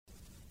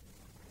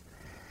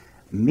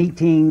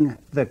Meeting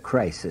the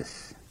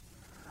Crisis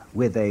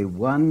with a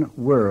One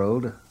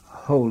World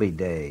Holy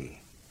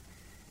Day.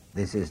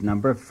 This is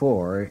number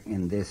 4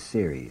 in this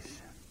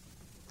series.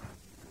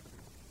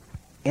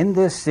 In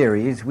this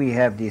series, we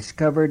have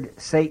discovered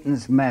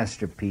Satan's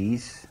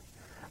masterpiece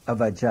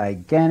of a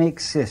gigantic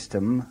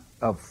system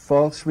of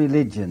false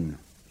religion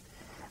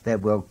that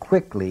will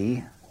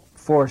quickly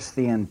force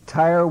the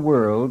entire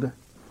world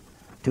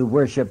to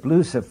worship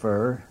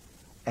Lucifer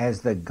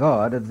as the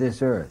god of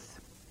this earth.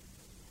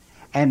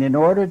 And in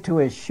order to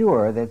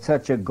assure that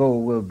such a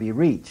goal will be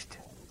reached,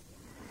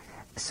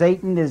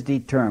 Satan is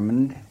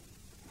determined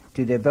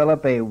to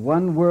develop a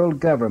one-world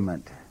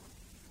government,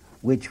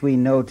 which we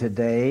know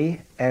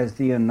today as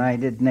the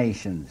United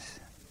Nations.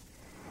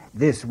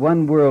 This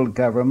one-world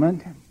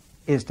government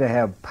is to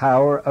have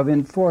power of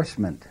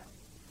enforcement,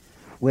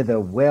 with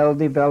a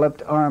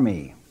well-developed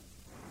army,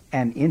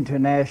 an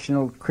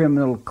international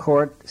criminal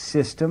court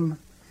system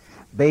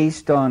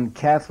based on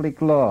Catholic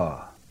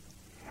law,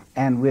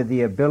 and with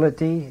the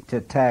ability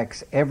to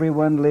tax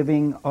everyone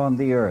living on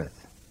the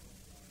earth.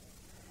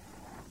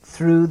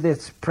 Through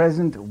this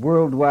present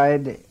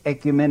worldwide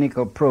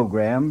ecumenical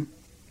program,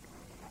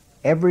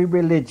 every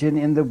religion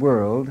in the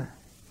world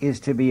is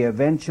to be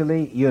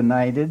eventually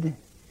united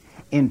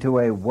into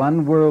a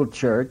one-world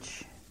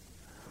church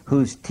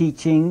whose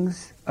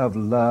teachings of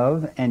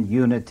love and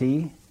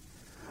unity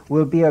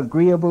will be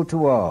agreeable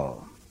to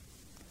all.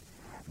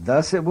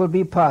 Thus it will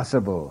be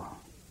possible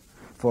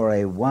for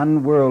a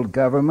one-world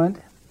government,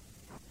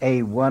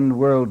 a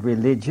one-world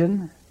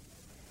religion,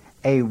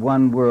 a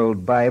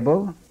one-world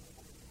Bible,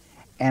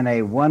 and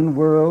a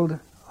one-world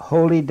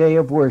holy day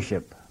of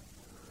worship,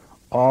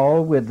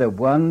 all with the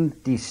one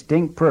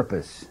distinct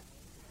purpose: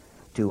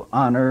 to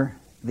honor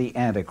the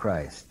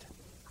Antichrist.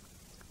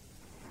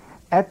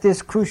 At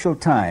this crucial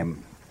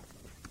time,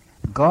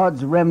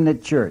 God's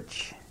remnant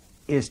church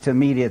is to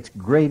meet its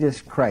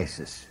greatest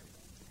crisis.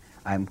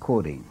 I'm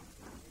quoting,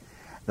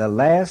 "The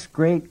last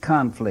great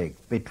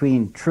conflict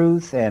between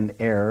truth and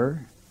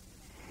error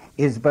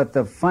is but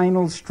the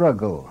final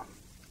struggle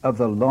of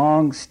the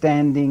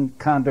long-standing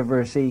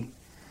controversy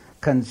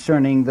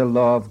concerning the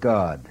law of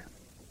God.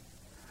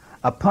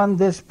 Upon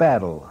this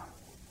battle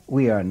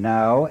we are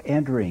now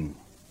entering,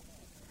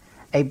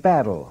 a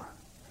battle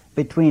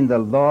between the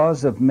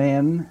laws of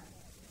men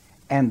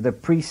and the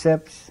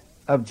precepts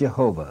of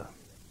Jehovah,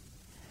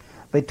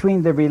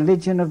 between the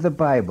religion of the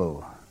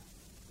Bible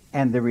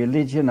and the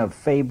religion of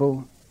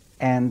fable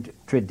and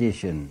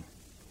tradition."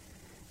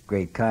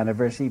 Great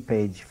Controversy,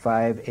 page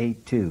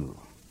 582.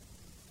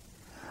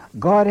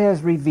 God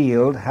has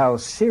revealed how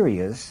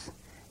serious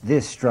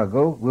this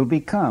struggle will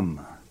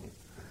become,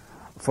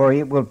 for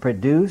it will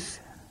produce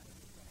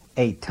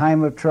a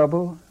time of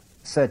trouble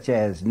such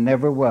as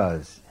never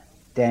was.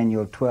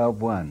 Daniel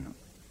 12:1.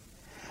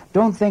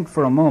 Don't think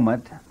for a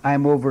moment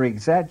I'm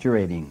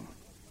over-exaggerating,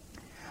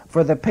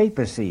 for the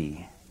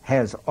papacy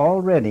has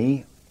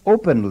already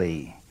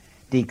openly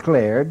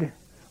declared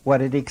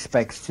what it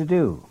expects to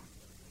do.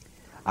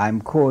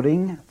 I'm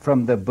quoting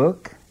from the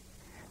book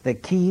The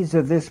Keys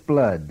of This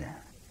Blood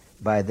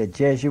by the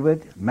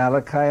Jesuit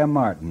Malachi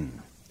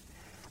Martin.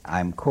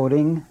 I'm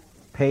quoting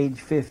page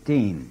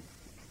 15.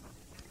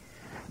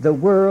 "The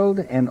world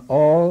and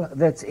all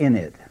that's in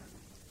it,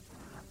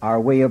 our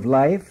way of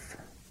life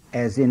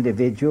as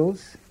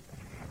individuals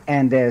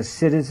and as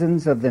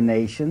citizens of the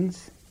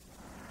nations,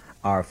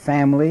 our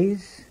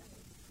families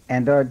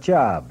and our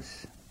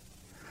jobs,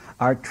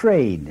 our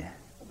trade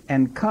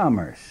and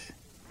commerce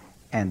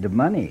and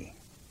money,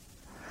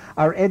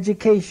 our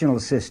educational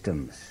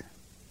systems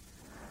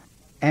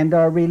and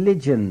our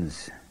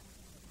religions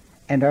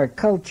and our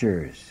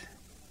cultures,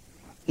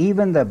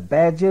 even the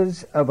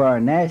badges of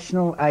our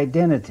national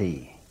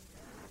identity,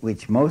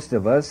 which most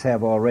of us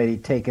have already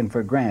taken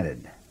for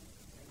granted,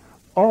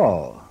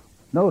 all,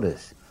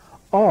 notice,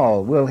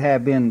 all will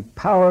have been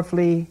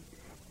powerfully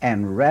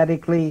and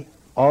radically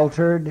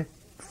altered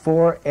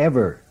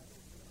forever.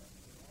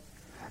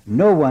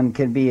 No one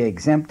can be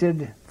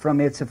exempted from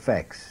its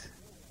effects.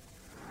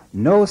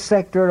 No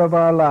sector of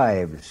our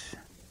lives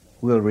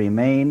will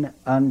remain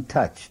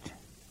untouched."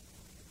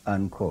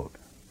 Unquote.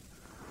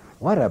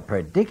 What a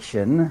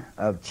prediction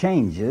of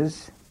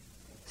changes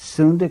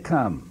soon to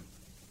come.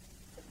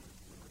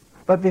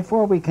 But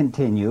before we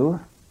continue,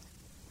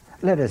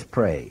 let us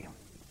pray.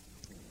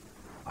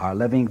 Our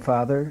loving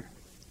Father,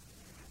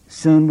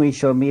 soon we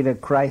shall meet a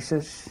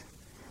crisis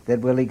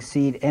that will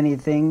exceed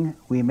anything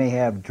we may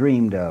have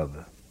dreamed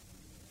of.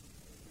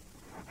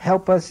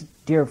 Help us,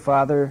 dear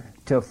Father,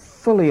 to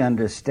fully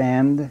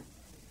understand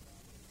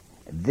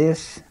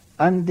this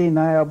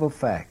undeniable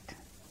fact.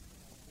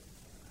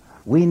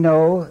 We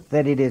know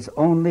that it is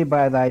only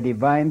by thy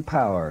divine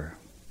power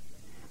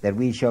that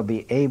we shall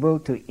be able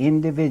to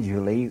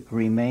individually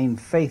remain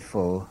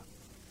faithful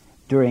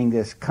during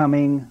this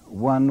coming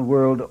one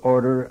world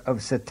order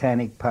of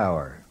satanic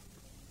power.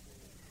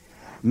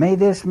 May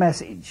this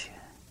message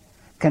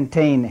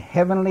contain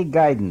heavenly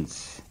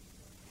guidance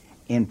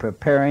in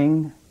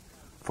preparing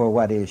for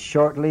what is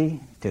shortly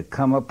to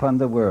come upon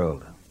the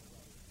world.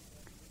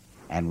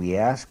 And we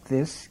ask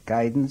this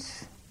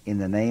guidance in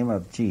the name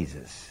of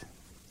Jesus.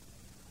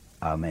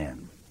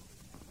 Amen.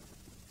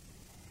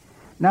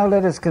 Now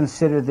let us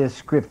consider this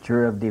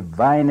scripture of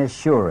divine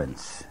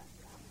assurance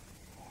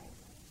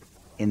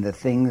in the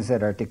things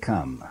that are to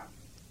come.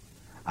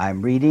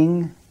 I'm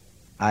reading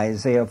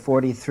Isaiah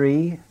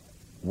 43,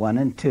 1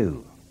 and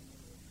 2.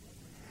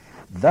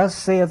 Thus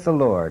saith the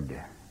Lord,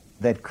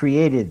 that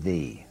created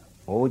thee,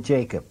 O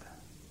Jacob,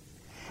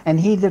 and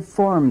he that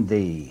formed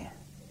thee,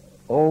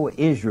 O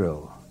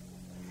Israel.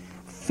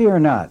 Fear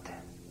not,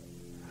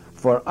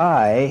 for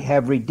I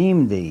have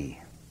redeemed thee.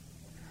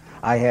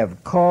 I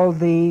have called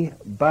thee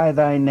by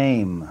thy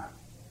name.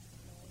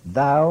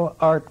 Thou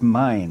art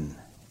mine.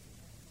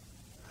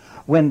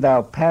 When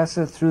thou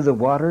passest through the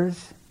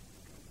waters,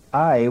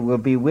 I will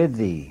be with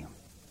thee,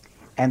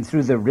 and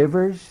through the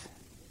rivers,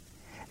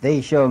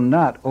 they shall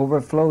not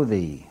overflow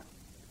thee.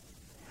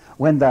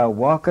 When thou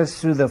walkest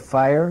through the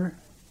fire,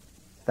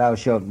 thou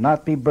shalt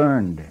not be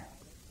burned,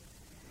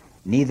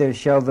 neither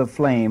shall the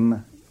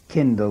flame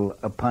kindle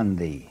upon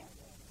thee.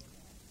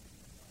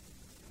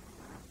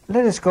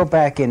 Let us go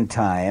back in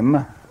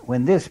time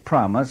when this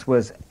promise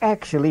was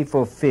actually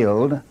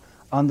fulfilled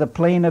on the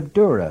plain of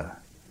Dura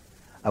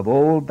of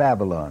old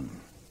Babylon.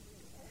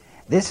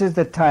 This is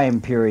the time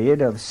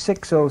period of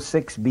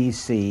 606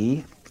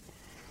 BC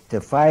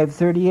to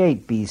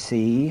 538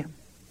 BC,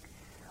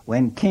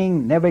 when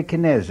King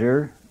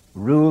Nebuchadnezzar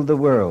ruled the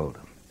world.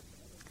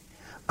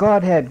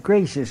 God had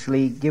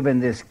graciously given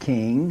this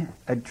king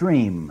a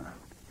dream,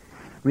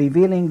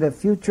 revealing the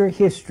future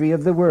history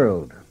of the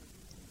world,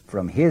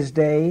 from his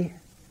day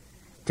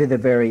to the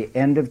very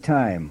end of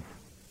time.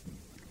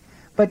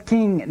 But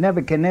King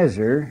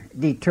Nebuchadnezzar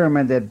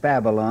determined that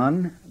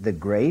Babylon the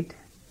Great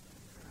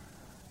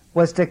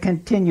was to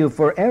continue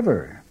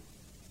forever,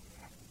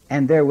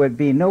 and there would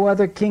be no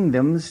other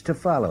kingdoms to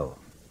follow.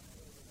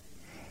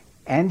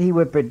 And he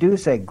would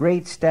produce a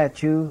great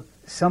statue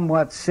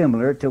somewhat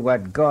similar to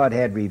what God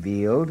had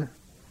revealed,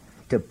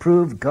 to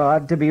prove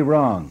God to be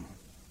wrong.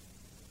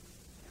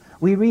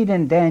 We read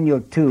in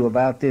Daniel 2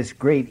 about this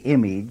great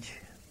image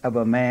of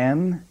a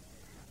man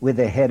with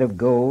a head of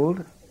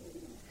gold,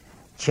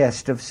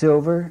 chest of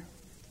silver,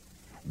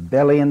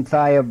 belly and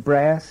thigh of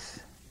brass,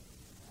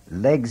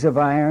 legs of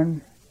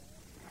iron,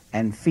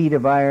 and feet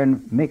of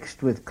iron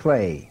mixed with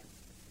clay,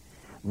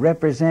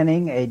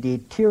 representing a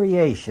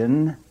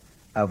deterioration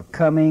of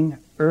coming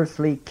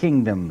earthly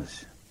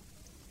kingdoms.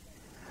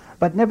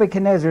 But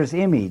Nebuchadnezzar's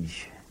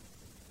image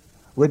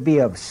would be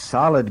of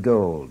solid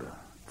gold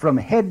from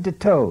head to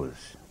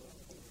toes,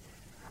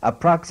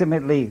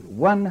 approximately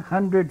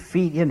 100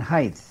 feet in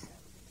height,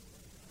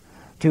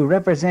 to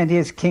represent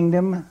his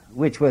kingdom,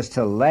 which was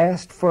to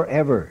last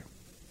forever.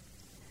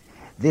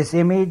 This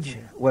image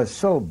was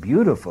so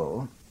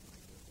beautiful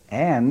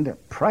and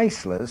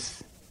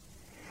priceless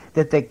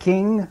that the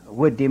king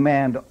would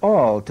demand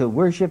all to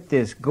worship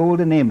this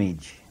golden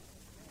image,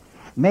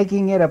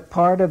 making it a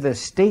part of the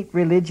state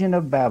religion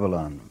of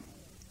Babylon.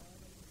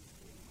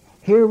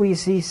 Here we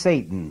see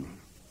Satan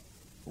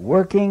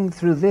working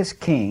through this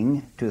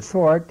king to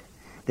thwart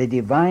the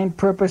divine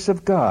purpose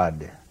of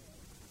God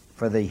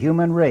for the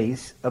human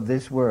race of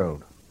this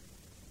world.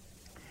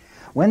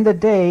 When the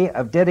day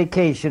of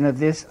dedication of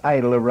this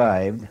idol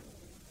arrived,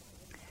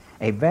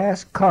 a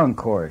vast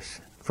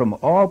concourse from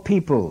all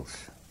peoples,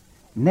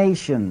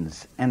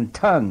 nations, and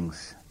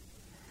tongues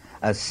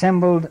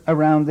assembled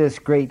around this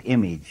great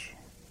image.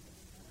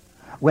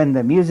 When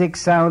the music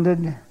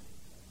sounded,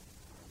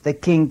 the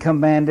king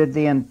commanded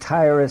the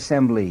entire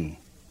assembly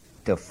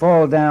to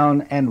fall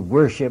down and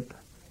worship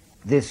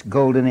this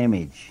golden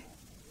image.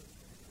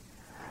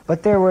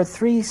 But there were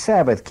 3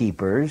 Sabbath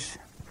keepers,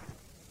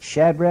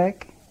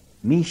 Shadrach,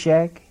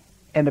 Meshach,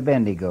 and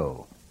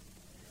Abednego,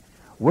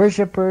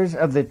 worshippers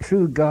of the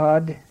true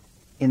God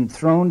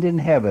enthroned in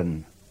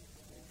heaven,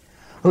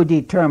 who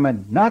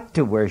determined not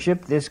to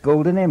worship this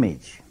golden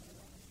image.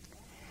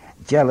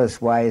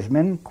 Jealous wise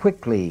men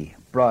quickly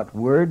brought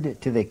word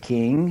to the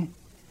king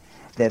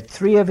that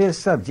 3 of his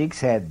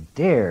subjects had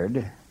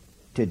dared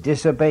to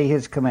disobey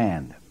his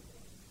command.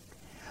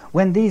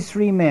 When these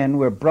 3 men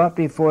were brought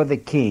before the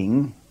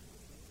king,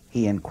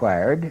 he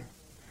inquired,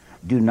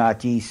 "Do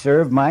not ye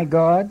serve my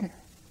God,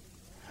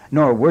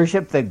 nor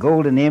worship the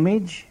golden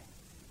image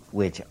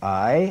which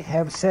I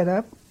have set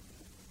up?"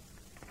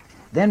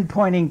 Then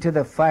pointing to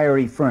the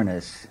fiery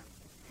furnace,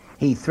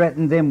 he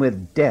threatened them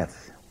with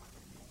death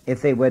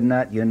if they would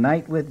not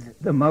unite with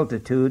the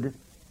multitude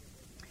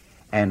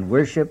and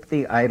worship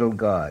the idol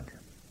god.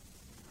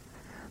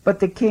 But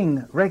the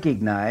king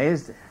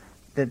recognized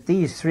that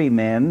these 3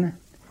 men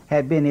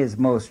had been his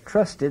most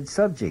trusted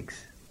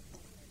subjects.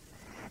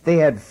 They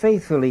had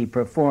faithfully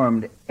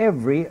performed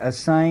every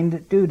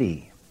assigned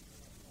duty.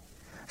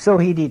 So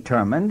he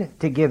determined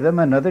to give them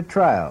another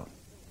trial.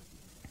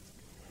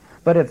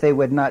 But if they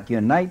would not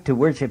unite to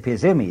worship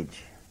his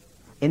image,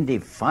 in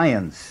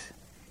defiance,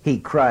 he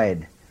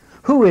cried,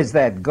 "Who is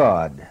that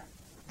God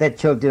that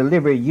shall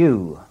deliver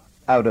you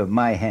out of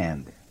my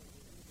hand?"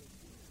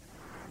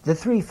 The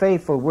 3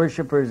 faithful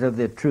worshippers of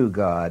the true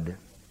God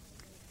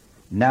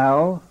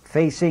now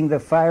facing the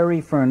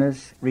fiery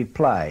furnace,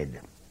 replied,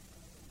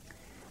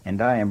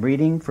 and I am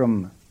reading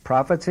from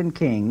Prophets and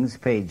Kings,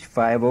 page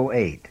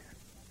 508.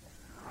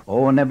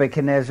 O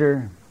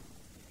Nebuchadnezzar,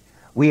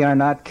 we are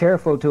not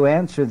careful to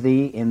answer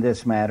thee in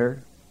this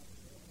matter.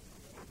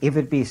 If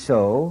it be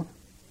so,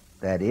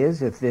 that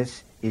is, if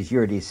this is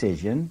your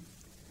decision,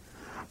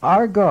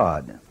 our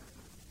God,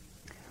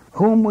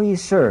 whom we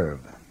serve,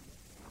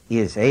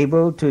 is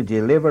able to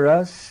deliver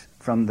us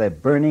from the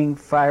burning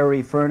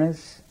fiery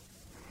furnace,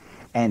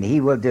 and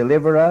he will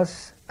deliver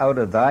us out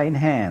of thine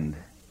hand,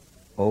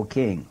 O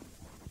king.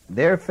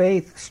 Their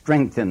faith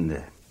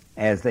strengthened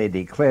as they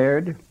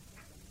declared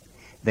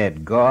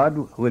that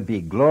God would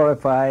be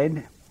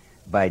glorified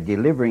by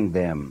delivering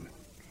them,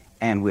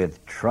 and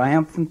with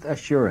triumphant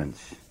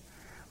assurance,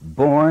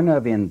 born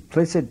of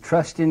implicit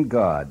trust in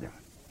God,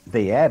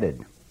 they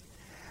added,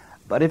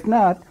 but if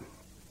not,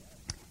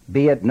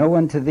 be it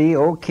known to thee,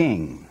 O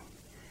king,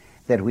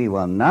 that we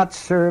will not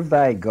serve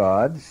thy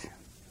gods,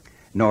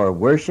 nor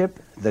worship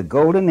the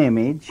golden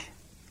image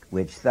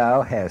which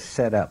thou hast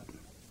set up.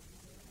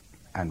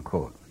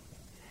 Unquote.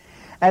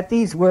 At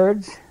these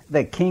words,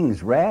 the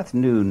king's wrath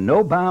knew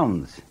no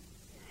bounds.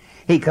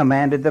 He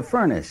commanded the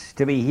furnace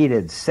to be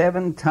heated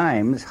 7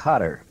 times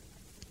hotter.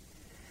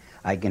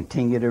 I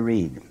continue to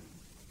read.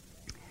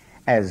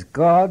 As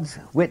God's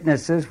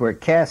witnesses were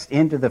cast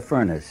into the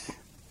furnace,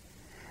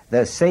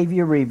 the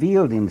Savior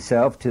revealed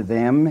himself to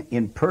them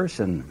in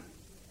person,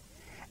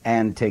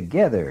 and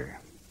together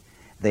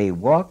they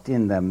walked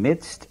in the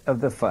midst of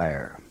the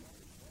fire,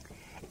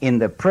 in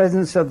the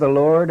presence of the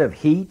Lord of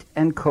heat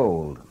and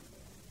cold.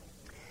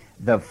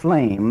 The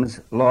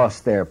flames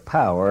lost their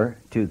power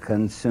to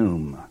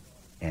consume.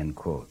 End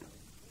quote.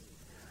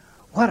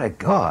 What a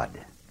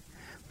God!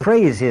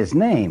 Praise his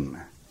name!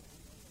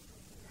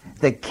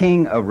 The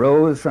king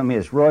arose from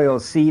his royal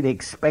seat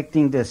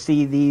expecting to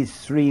see these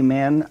 3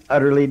 men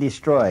utterly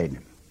destroyed.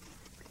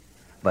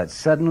 But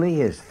suddenly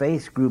his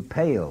face grew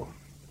pale,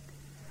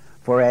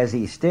 for as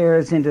he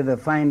stares into the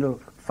final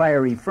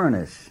fiery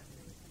furnace,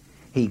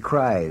 he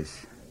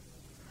cries,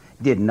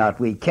 did not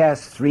we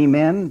cast 3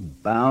 men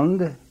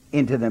bound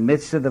into the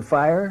midst of the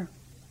fire?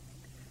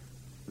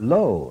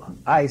 Lo,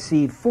 I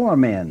see 4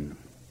 men,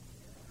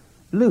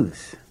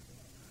 loose,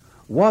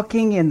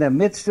 walking in the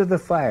midst of the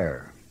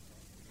fire,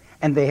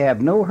 and they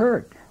have no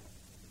hurt,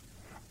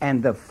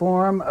 and the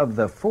form of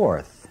the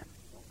 4th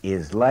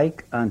is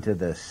like unto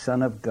the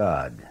Son of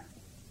God.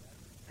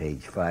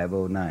 Page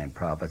 509,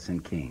 Prophets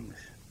and Kings.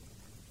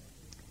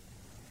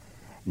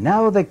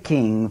 Now the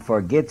king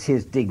forgets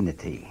his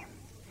dignity.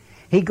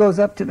 He goes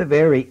up to the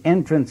very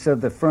entrance of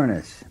the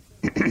furnace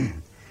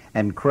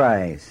and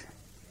cries,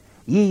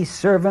 Ye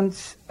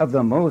servants of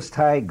the Most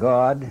High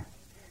God,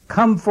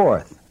 come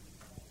forth.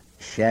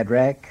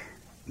 Shadrach,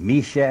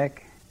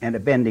 Meshach, and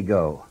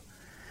Abednego,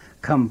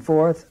 come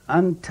forth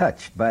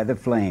untouched by the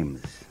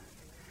flames.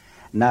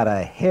 Not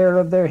a hair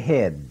of their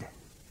head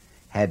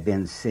had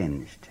been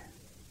singed.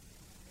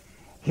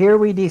 Here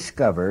we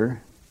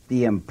discover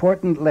the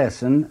important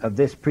lesson of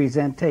this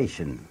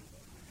presentation.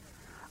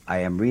 I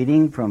am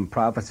reading from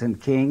Prophets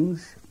and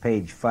Kings,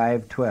 page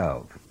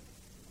 512.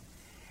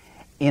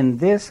 In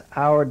this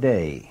our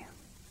day,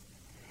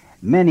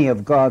 many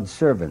of God's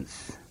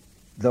servants,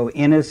 though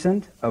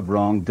innocent of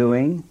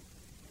wrongdoing,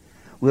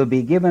 will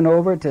be given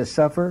over to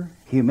suffer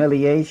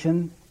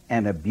humiliation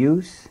and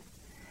abuse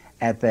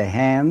at the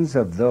hands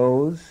of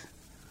those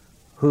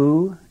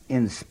who,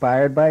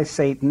 inspired by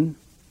Satan,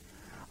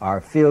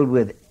 are filled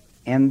with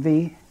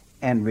envy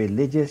and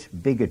religious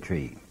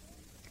bigotry.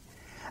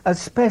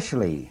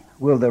 Especially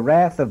will the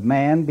wrath of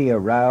man be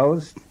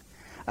aroused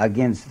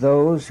against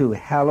those who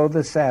hallow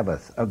the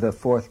Sabbath of the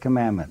 4th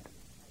commandment.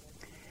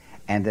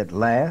 And at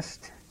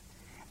last,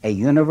 a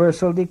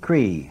universal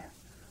decree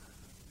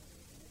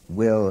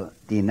will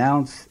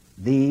denounce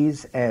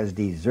these as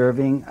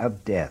deserving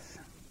of death.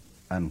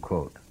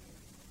 Unquote.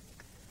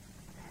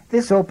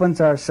 This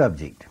opens our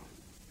subject,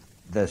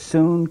 the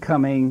soon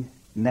coming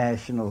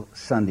National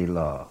Sunday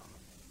Law.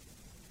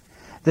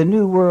 The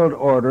New World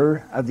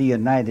Order of the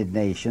United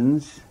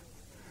Nations,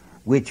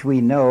 which we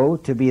know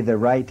to be the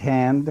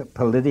right-hand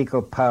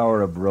political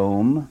power of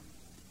Rome,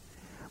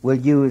 will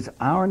use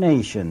our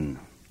nation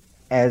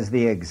as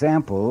the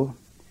example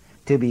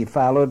to be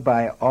followed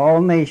by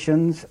all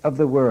nations of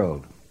the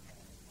world.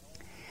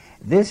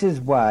 This is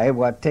why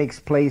what takes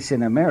place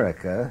in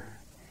America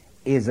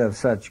is of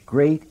such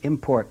great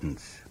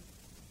importance.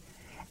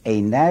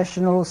 A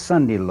national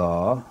Sunday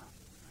law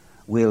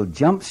will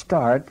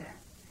jumpstart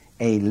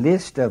a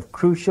list of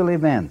crucial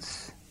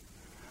events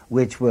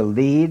which will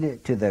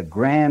lead to the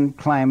grand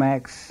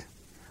climax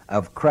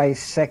of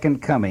Christ's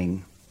second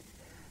coming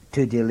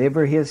to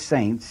deliver his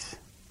saints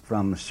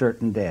from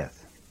certain death.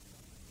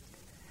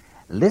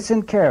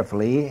 Listen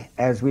carefully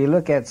as we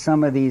look at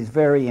some of these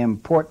very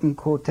important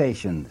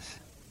quotations.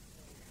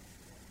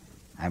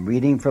 I'm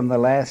reading from the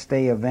Last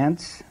Day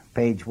Events,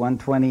 page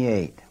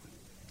 128.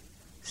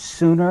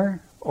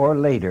 Sooner or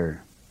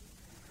later,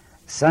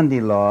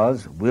 Sunday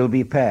laws will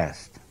be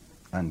passed,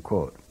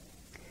 unquote.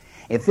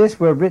 If this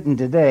were written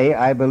today,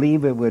 I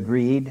believe it would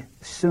read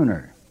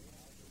sooner.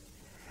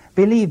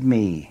 Believe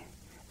me,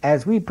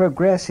 as we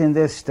progress in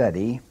this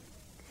study,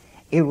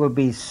 it will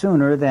be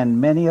sooner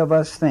than many of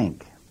us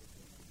think.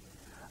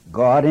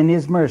 God in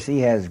His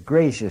mercy has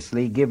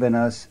graciously given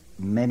us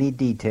many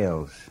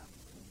details.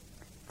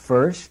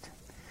 First,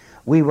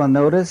 we will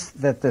notice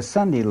that the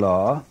Sunday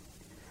law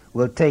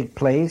will take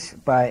place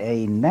by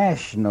a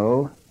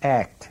national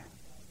act,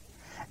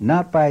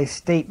 not by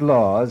state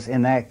laws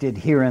enacted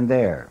here and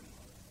there.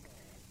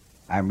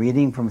 I'm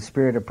reading from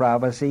Spirit of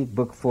Prophecy,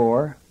 Book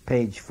 4,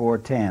 page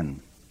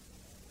 410.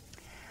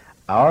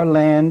 Our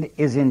land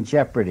is in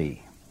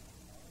jeopardy.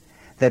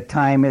 The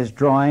time is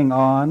drawing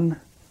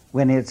on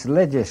when its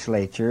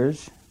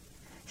legislatures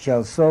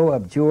shall so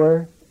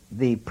abjure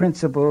the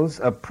principles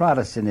of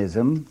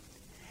Protestantism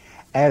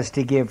as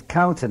to give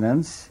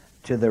countenance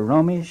to the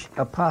Romish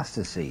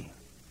apostasy.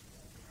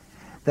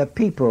 The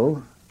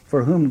people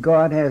for whom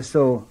God has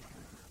so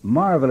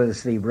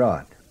marvelously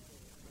wrought,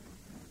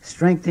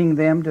 strengthening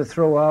them to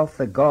throw off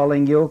the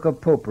galling yoke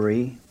of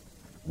popery,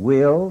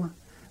 will,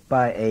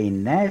 by a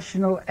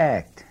national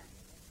act,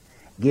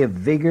 give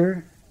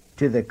vigor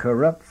to the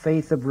corrupt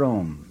faith of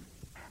Rome,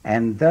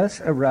 and thus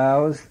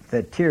arouse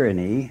the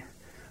tyranny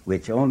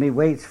which only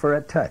waits for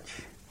a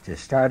touch to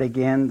start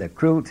again the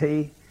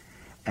cruelty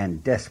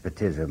and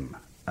despotism,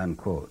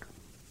 unquote.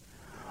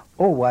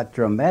 Oh, what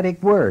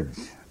dramatic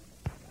words!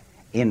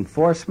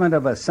 Enforcement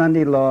of a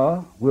Sunday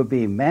law will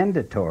be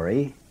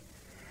mandatory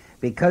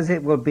because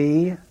it will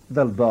be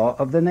the law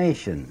of the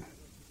nation.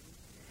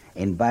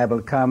 In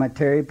Bible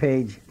Commentary,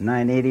 page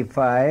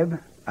 985,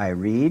 I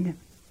read,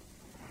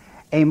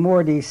 a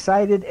more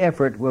decided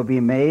effort will be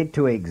made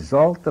to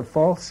exalt the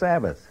false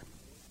Sabbath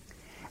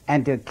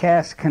and to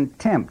cast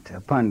contempt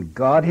upon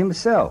God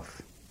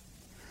Himself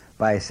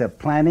by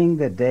supplanting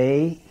the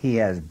day He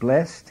has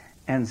blessed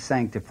and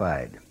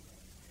sanctified.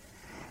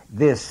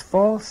 This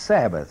false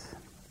Sabbath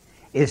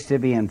is to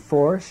be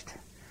enforced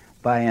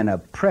by an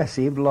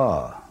oppressive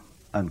law,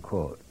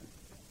 unquote.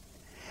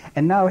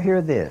 And now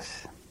hear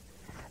this.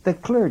 The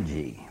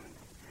clergy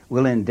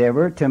will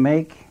endeavor to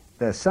make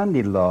the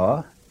Sunday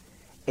law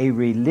a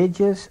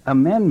religious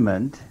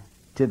amendment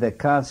to the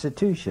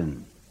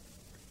Constitution.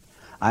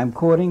 I'm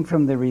quoting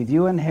from the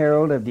Review and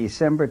Herald of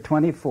December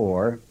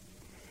 24,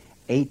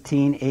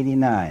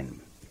 1889.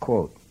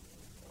 Quote,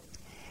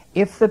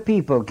 if the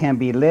people can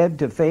be led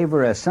to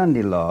favor a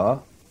Sunday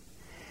law,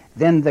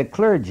 then the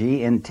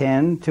clergy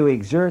intend to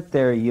exert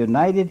their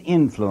united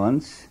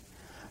influence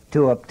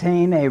to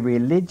obtain a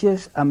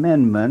religious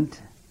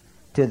amendment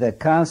to the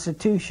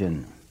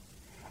Constitution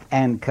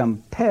and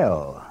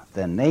compel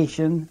the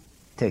nation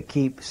to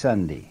keep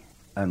Sunday,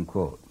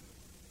 unquote.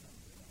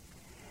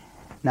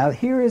 Now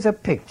here is a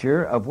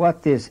picture of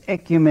what this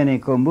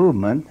ecumenical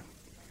movement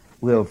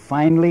will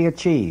finally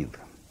achieve.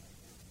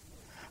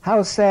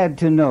 How sad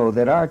to know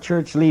that our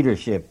church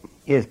leadership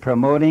is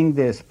promoting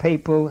this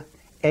papal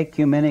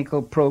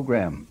ecumenical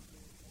program.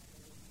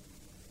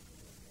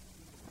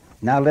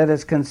 Now let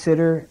us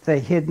consider the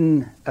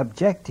hidden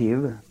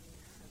objective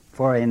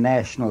for a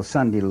national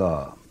Sunday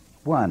law.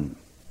 1.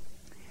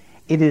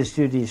 It is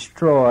to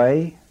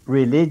destroy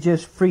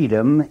religious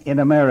freedom in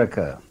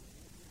America.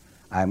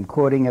 I'm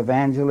quoting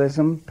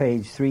Evangelism,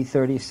 page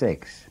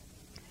 336.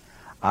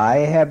 I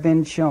have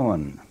been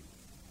shown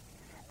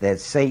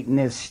that Satan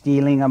is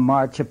stealing a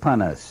march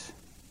upon us.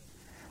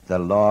 The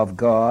law of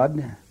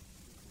God,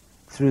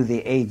 through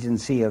the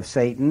agency of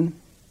Satan,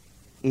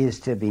 is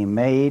to be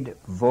made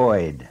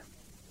void.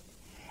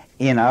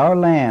 In our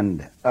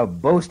land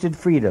of boasted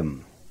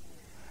freedom,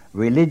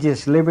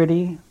 religious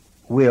liberty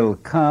will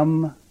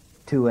come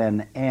to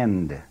an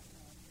end.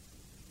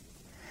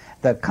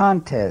 The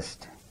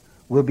contest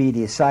will be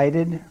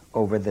decided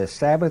over the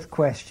Sabbath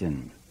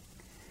question,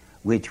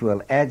 which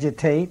will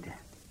agitate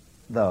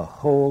the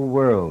whole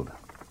world,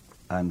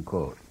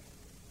 unquote.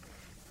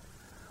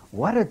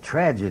 What a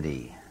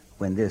tragedy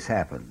when this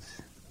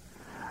happens.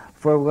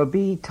 For it will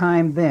be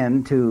time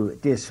then to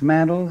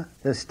dismantle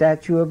the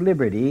Statue of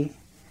Liberty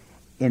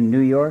in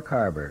New York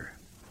Harbor,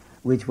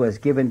 which was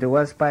given to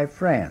us by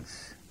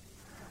France,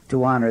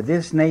 to honor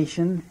this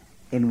nation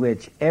in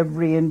which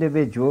every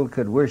individual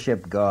could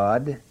worship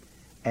God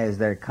as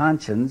their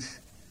conscience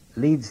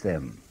leads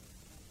them.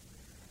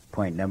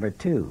 Point number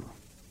 2.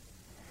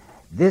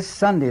 This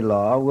Sunday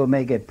law will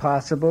make it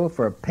possible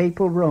for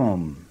papal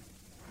Rome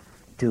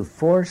to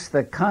force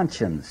the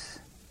conscience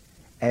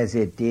as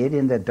it did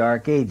in the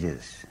Dark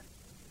Ages.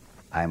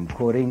 I'm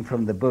quoting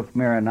from the book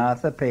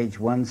Maranatha, page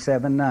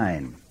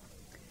 179.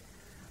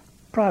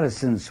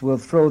 Protestants will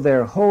throw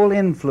their whole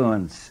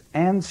influence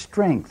and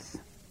strength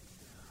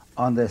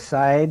on the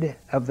side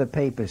of the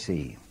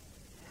papacy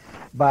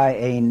by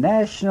a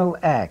national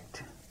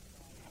act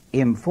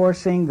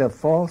enforcing the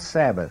false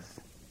Sabbath.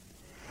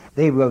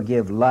 They will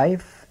give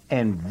life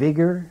and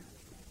vigor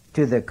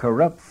to the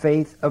corrupt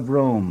faith of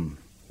Rome,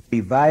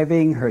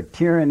 reviving her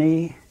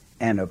tyranny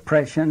and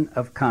oppression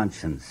of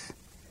conscience,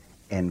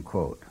 end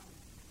quote.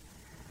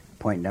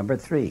 Point number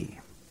 3.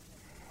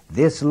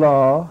 This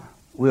law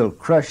will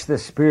crush the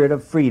spirit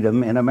of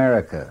freedom in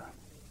America,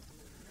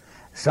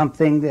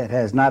 something that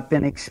has not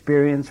been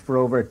experienced for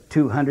over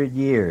 200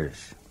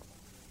 years.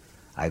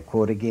 I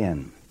quote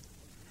again,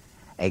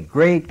 "A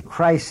great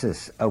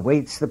crisis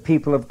awaits the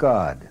people of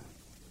God.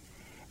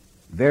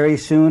 Very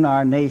soon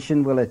our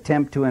nation will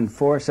attempt to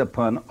enforce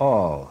upon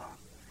all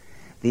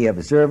the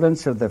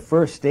observance of the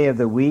first day of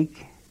the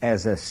week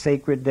as a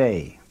sacred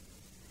day.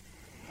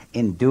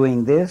 In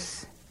doing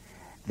this,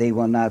 they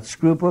will not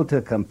scruple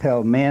to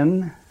compel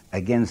men,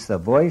 against the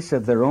voice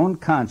of their own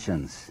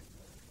conscience,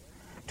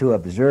 to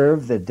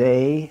observe the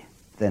day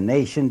the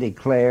nation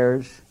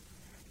declares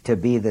to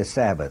be the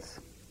Sabbath."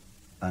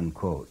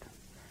 Unquote.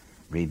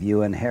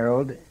 Review and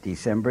Herald,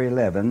 December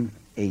 11,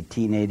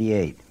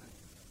 1888.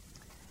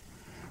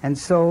 And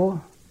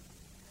so,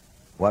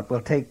 what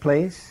will take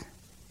place?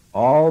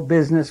 All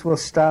business will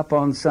stop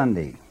on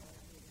Sunday.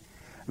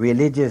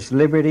 Religious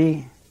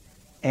liberty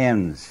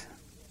ends.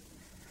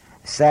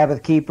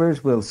 Sabbath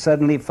keepers will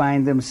suddenly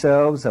find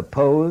themselves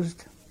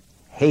opposed,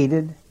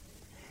 hated,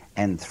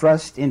 and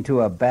thrust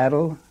into a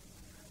battle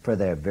for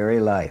their very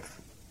life.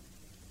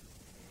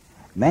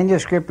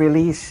 Manuscript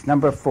release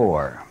number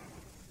 4,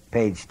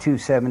 page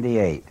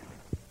 278.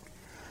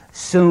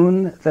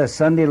 Soon the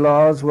Sunday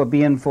laws will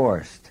be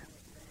enforced,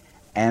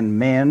 and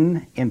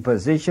men in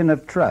position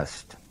of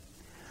trust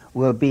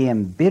will be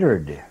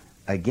embittered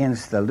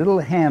against the little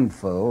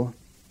handful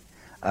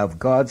of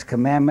God's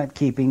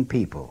commandment-keeping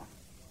people.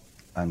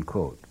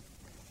 Unquote.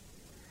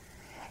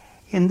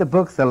 In the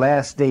book The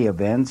Last Day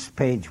Events,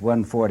 page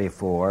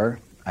 144,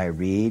 I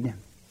read,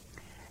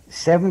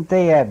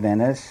 "Seventh-day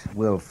Adventists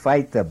will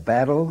fight the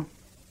battle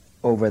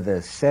over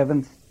the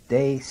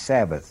seventh-day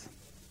Sabbath."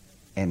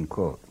 End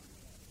quote.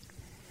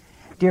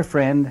 Dear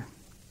friend,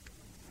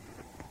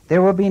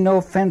 there will be no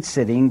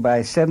fence-sitting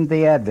by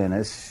Seventh-day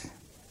Adventists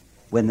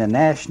when the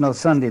national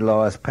Sunday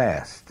law is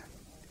passed.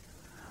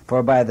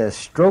 For by the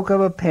stroke of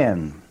a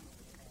pen,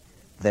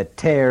 the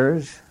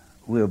tares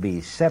will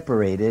be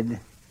separated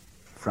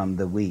from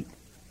the wheat.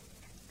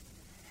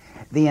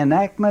 The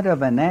enactment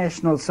of a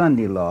national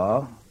Sunday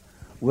law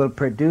will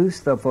produce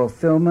the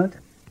fulfillment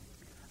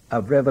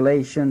of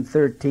Revelation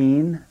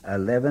 13,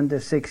 11 to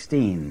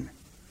 16,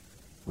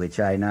 which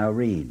I now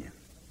read.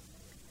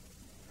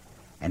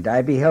 "And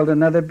I beheld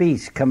another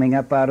beast coming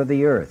up out of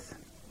the earth,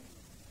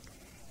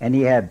 and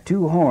he had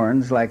 2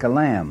 horns like a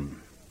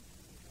lamb,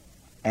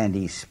 and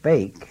he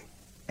spake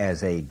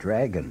as a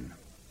dragon.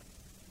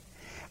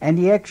 And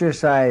he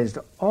exercised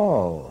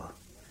all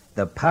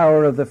the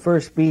power of the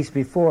first beast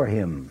before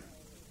him,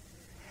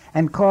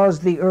 and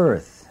caused the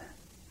earth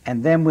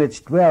and them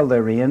which dwell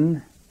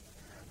therein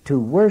to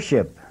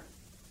worship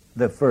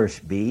the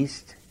first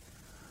beast,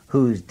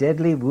 whose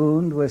deadly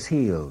wound was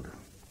healed.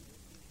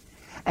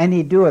 And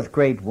he doeth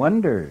great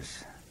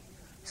wonders,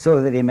 so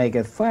that he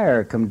maketh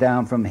fire come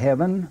down from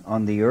heaven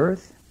on the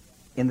earth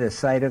in the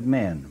sight of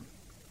men,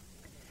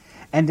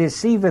 and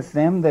deceiveth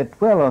them that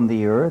dwell on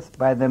the earth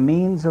by the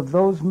means of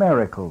those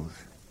miracles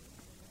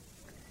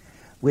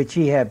which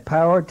he had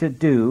power to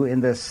do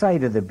in the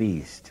sight of the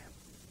beast,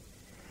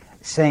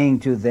 saying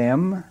to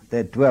them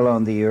that dwell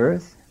on the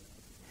earth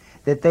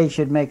that they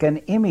should make an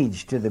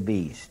image to the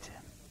beast,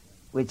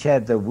 which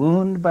had the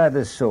wound by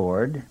the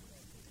sword,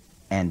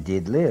 and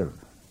did live.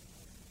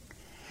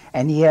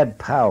 And he had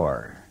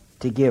power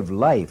to give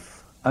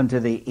life unto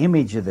the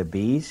image of the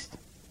beast,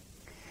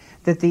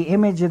 that the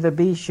image of the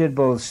beast should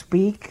both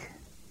speak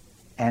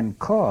and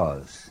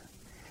cause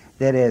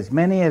that as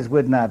many as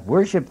would not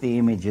worship the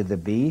image of the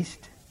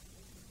beast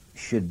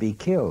should be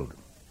killed.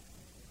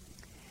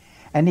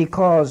 And he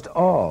caused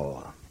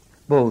all,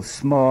 both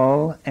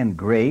small and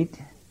great,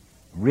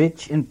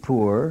 rich and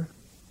poor,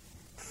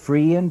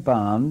 free and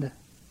bond,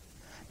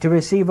 to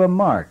receive a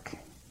mark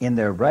in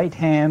their right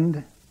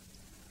hand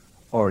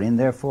or in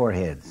their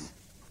foreheads,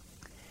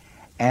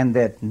 and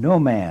that no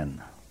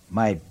man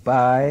might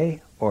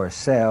buy or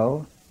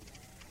sell,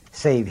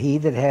 save he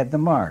that had the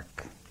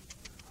mark,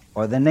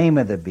 or the name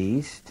of the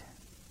beast,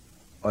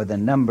 or the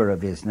number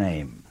of his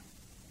name.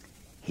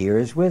 Here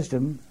is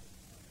wisdom.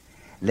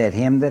 Let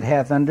him that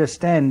hath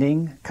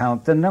understanding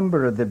count the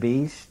number of the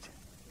beast,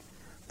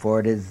 for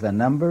it is the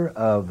number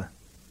of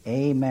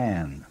a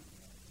man,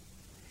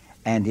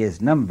 and his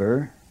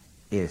number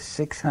is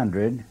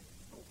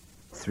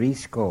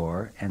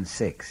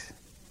 666.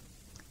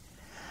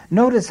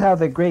 Notice how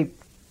the great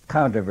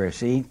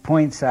controversy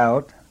points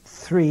out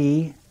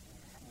 3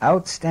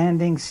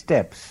 outstanding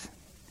steps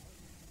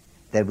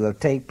that will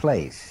take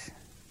place.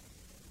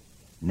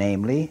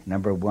 Namely,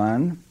 number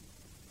 1,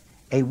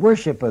 a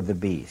worship of the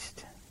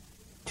beast.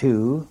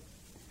 2,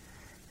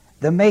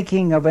 the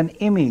making of an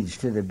image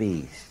to the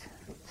beast.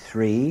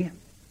 3,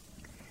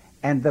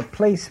 and the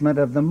placement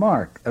of the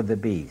mark of the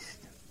beast.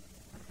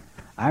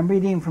 I'm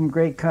reading from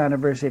Great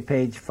Controversy,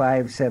 page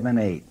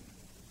 578.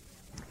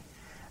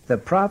 The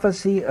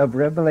prophecy of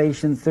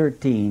Revelation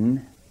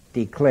 13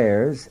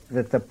 declares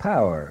that the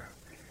power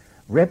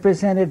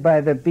represented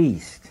by the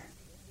beast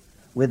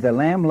with the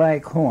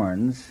lamb-like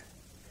horns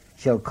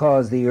shall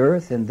cause the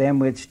earth and them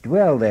which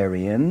dwell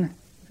therein,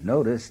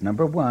 notice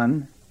number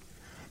 1,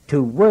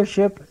 to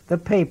worship the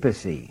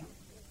papacy,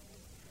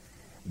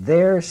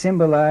 there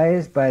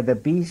symbolized by the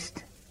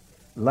beast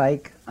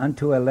like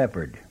unto a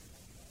leopard.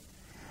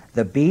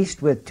 The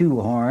beast with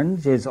 2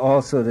 horns is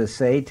also to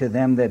say to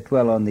them that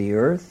dwell on the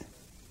earth,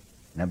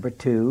 number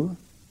 2,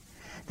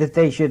 that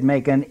they should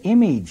make an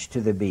image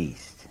to the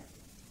beast.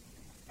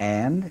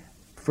 And,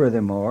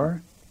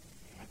 furthermore,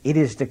 it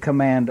is to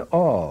command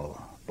all,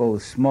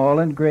 both small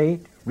and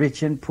great,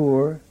 rich and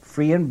poor,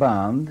 free and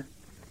bond,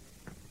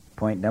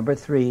 point number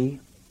 3,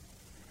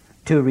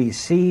 to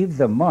receive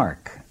the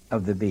mark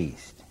of the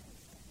beast.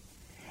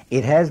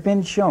 It has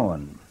been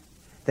shown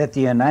that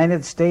the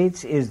United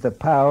States is the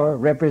power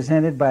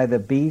represented by the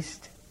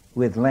beast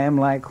with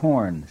lamb-like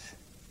horns,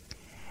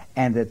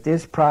 and that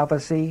this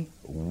prophecy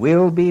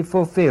will be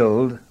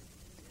fulfilled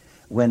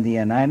when the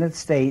United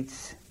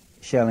States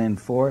shall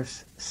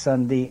enforce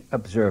Sunday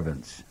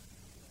observance.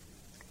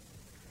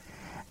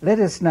 Let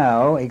us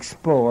now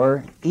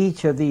explore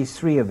each of these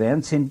 3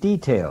 events in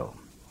detail.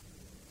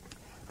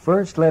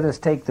 First, let us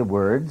take the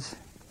words,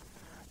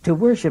 to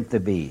worship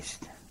the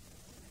beast.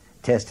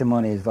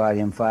 Testimonies,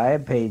 Volume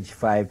 5, page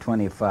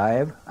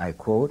 525, I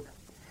quote,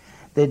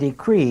 "The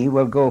decree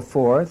will go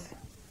forth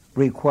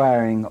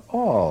requiring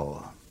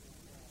all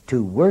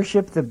to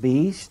worship the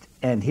beast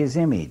and his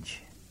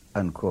image,"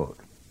 unquote.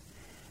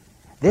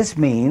 This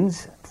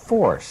means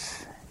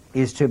force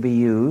is to be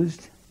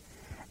used,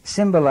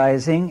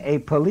 symbolizing a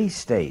police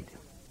state.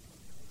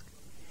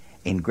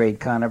 In Great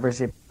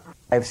Controversy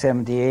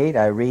 578,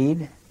 I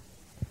read,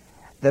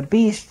 "The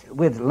beast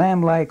with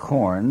lamb-like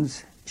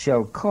horns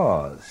shall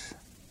cause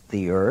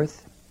the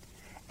earth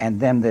and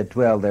them that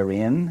dwell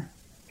therein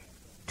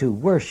to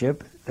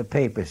worship the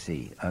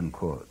papacy,"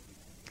 unquote.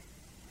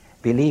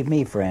 Believe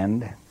me,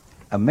 friend,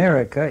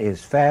 America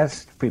is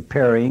fast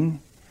preparing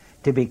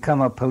to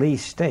become a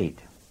police state,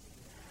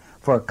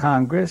 for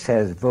Congress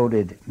has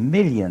voted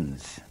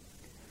millions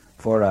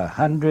for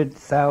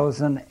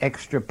 100,000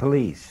 extra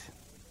police.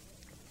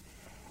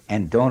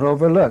 And don't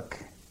overlook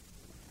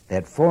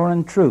that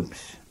foreign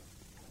troops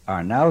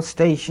are now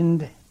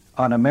stationed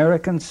on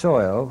American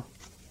soil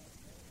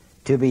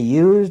to be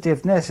used,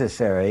 if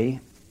necessary,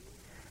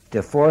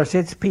 to force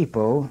its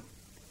people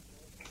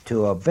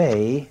to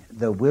obey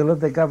the will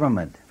of the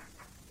government.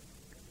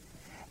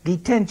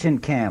 Detention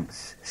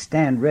camps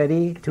stand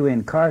ready to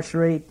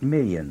incarcerate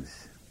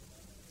millions.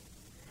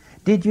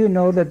 Did you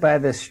know that by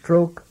the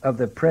stroke of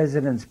the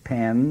President's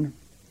pen,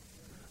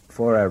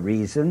 for a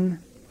reason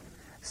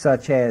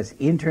such as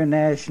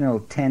international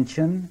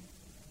tension,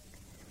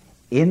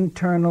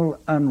 internal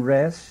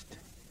unrest,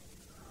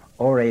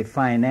 or a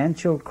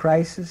financial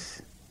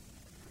crisis,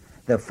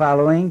 the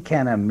following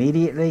can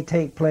immediately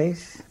take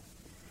place?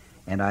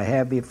 And I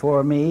have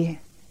before me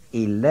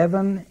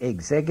 11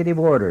 executive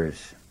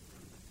orders.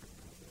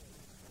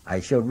 I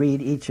shall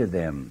read each of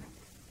them.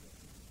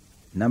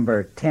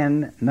 Number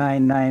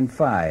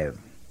 10995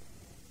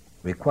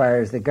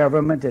 requires the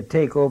government to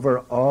take over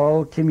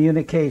all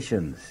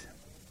communications.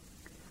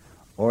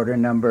 Order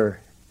number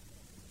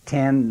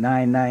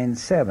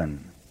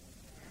 10997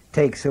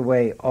 takes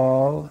away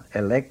all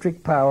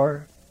electric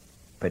power,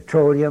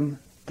 petroleum,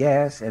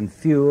 gas, and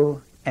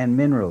fuel, and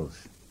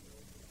minerals.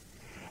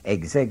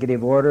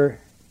 Executive Order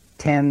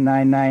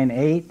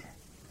 10998,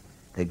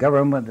 the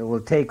government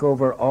will take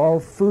over all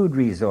food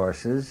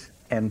resources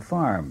and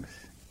farms.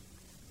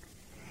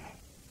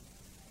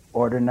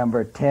 Order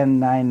number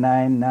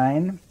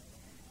 10999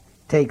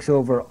 takes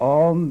over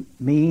all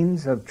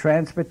means of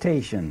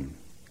transportation,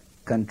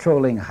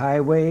 controlling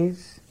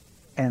highways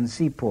and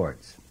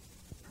seaports.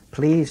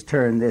 Please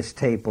turn this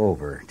tape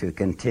over to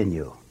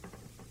continue.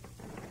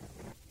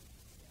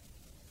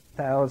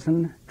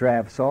 1000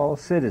 drafts all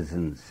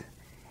citizens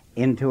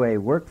into a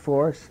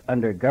workforce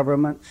under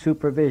government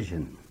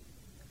supervision.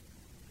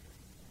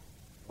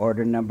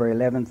 Order number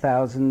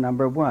 11,000,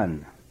 number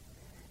 1,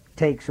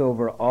 takes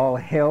over all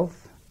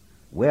health,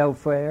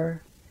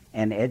 welfare,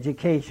 and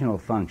educational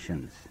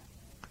functions.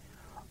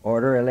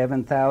 Order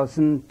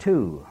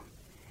 11,002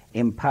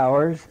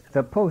 empowers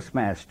the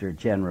Postmaster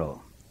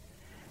General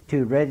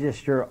to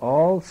register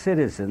all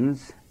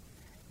citizens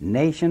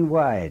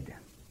nationwide.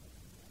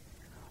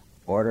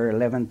 Order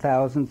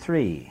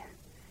 11,003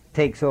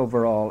 takes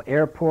over all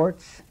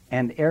airports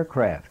and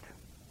aircraft.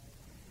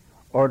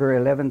 Order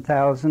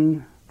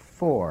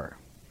 11,004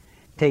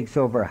 takes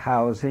over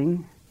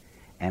housing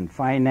and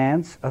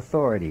finance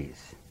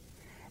authorities,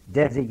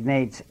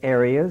 designates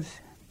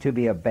areas to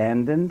be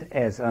abandoned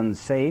as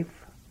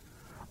unsafe,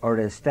 or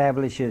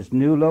establishes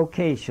new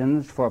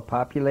locations for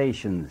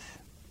populations,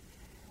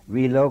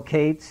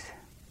 relocates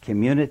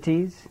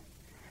communities,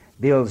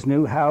 builds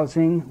new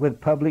housing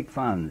with public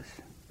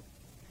funds.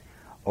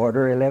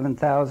 Order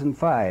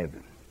 11,005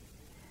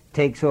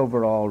 takes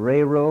over all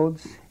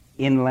railroads,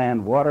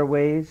 inland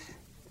waterways,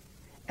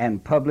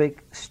 and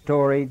public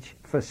storage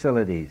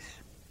facilities.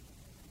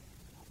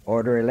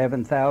 Order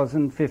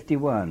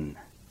 11,051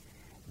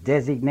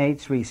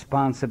 designates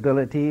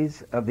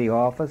responsibilities of the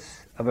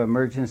Office of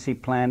Emergency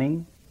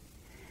Planning,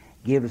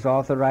 gives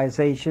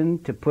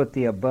authorization to put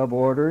the above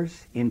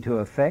orders into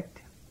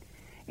effect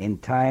in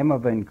time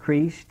of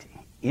increased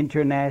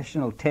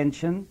international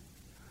tension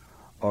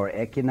or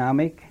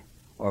economic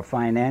or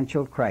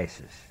financial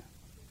crisis.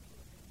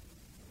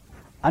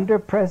 Under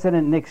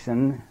President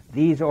Nixon,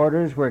 these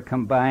orders were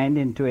combined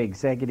into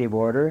Executive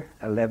Order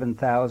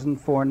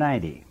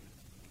 11,490.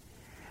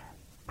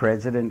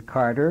 President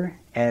Carter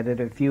added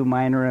a few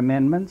minor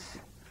amendments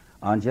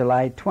on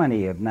July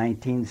 20 of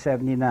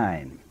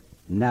 1979.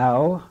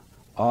 Now,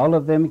 all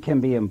of them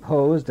can be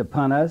imposed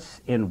upon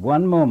us in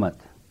one moment,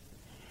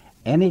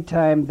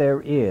 anytime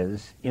there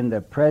is, in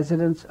the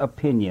President's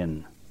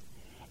opinion,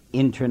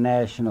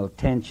 international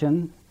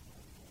tension,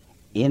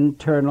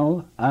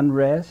 internal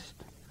unrest,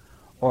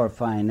 or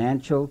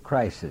financial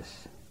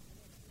crisis.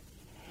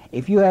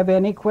 If you have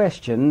any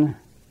question,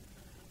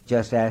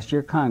 just ask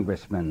your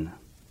congressman.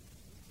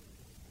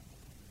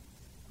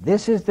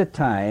 This is the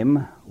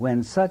time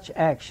when such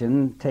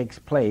action takes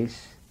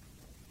place,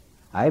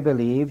 I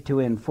believe, to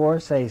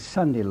enforce a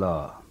Sunday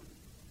law.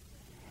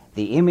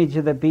 The image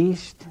of the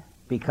beast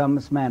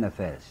becomes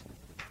manifest.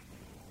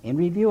 In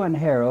Review and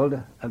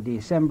Herald of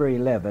December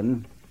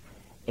 11,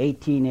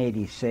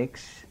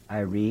 1886, I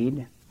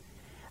read,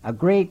 "A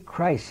great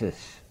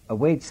crisis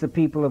awaits the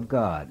people of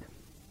God.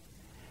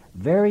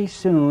 Very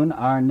soon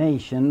our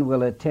nation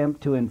will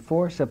attempt to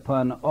enforce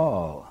upon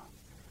all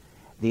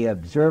the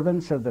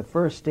observance of the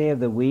first day of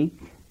the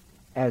week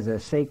as a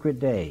sacred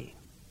day.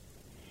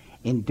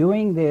 In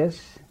doing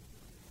this,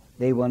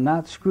 they will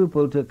not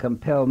scruple to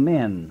compel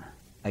men,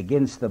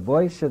 against the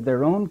voice of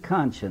their own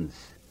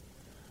conscience,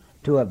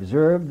 to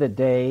observe the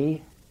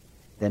day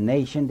the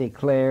nation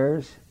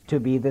declares to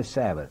be the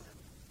Sabbath."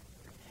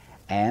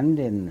 And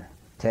in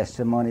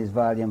Testimonies,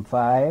 Volume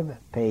 5,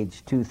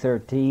 page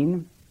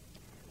 213,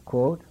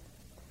 quote,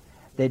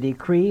 "The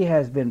decree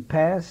has been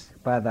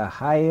passed by the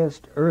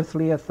highest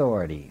earthly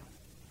authority,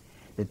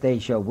 that they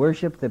shall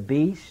worship the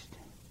beast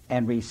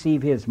and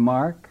receive his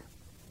mark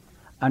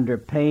under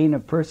pain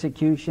of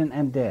persecution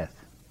and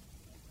death.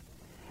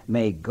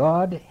 May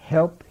God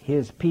help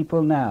his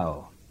people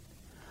now,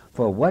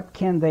 for what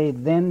can they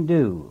then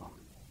do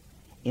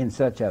in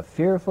such a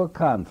fearful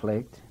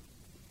conflict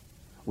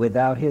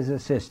without his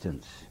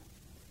assistance?"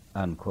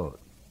 Unquote.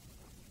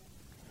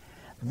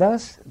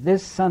 Thus,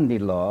 this Sunday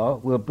law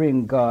will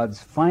bring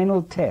God's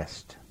final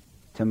test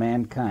to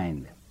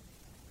mankind.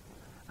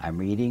 I'm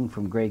reading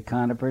from Great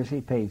Controversy,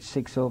 page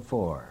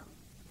 604.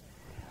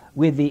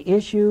 "With the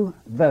issue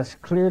thus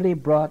clearly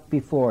brought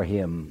before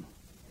him,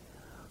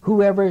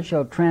 whoever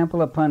shall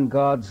trample upon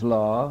God's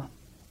law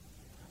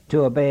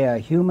to obey a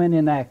human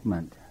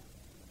enactment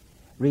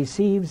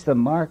receives the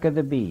mark of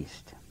the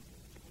beast.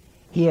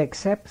 He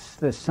accepts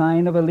the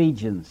sign of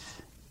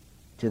allegiance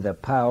to the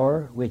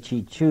power which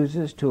he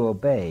chooses to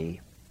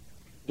obey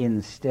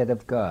instead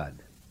of God.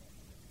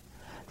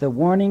 The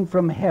warning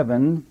from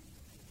heaven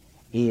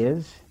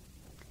is,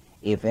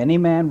 if any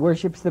man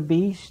worships the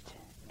beast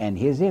and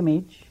his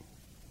image,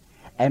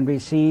 and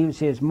receives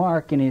his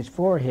mark in his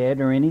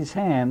forehead or in his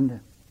hand,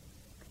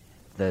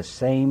 the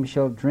same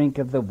shall drink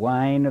of the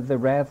wine of the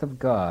wrath of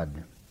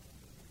God,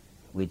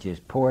 which is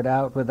poured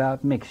out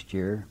without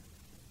mixture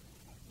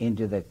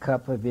into the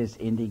cup of his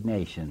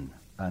indignation."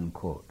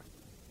 Unquote.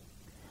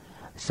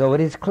 So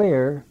it is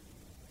clear,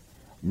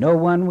 no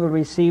one will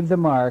receive the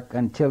mark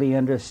until he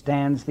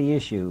understands the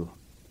issue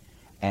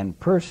and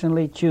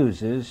personally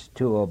chooses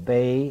to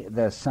obey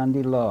the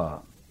Sunday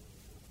law.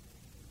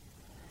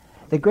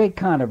 The great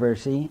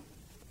controversy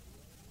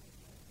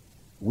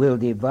will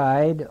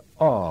divide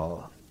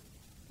all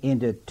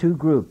into two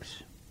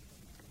groups: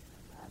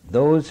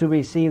 those who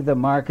receive the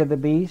mark of the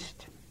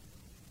beast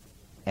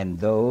and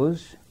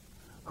those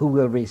who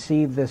will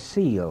receive the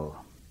seal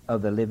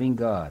of the living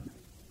God.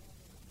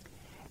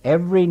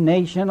 Every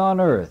nation on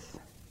earth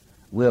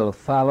will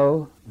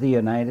follow the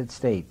United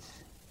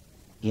States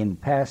in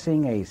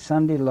passing a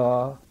Sunday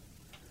law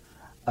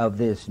of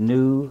this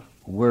new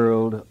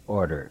world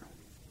order.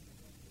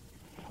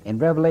 In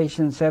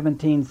Revelation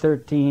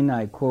 17:13,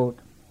 I quote,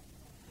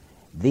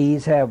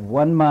 "These have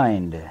one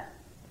mind,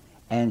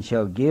 and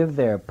shall give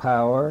their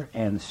power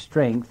and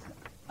strength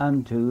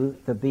unto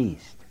the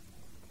beast."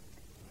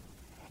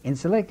 In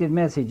Selected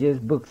Messages,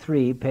 Book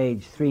 3,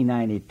 page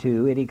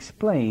 392, it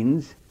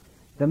explains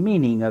the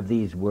meaning of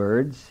these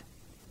words,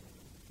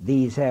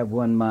 "These have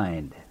one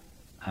mind."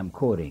 I'm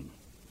quoting.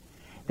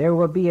 "There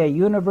will be a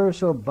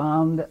universal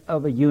bond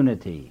of a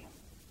unity,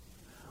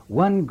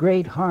 one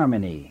great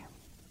harmony,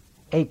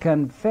 a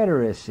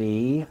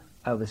confederacy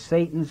of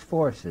Satan's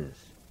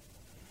forces,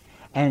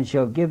 and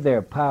shall give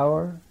their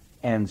power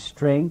and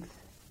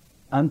strength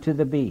unto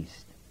the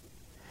beast.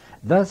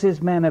 Thus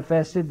is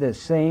manifested the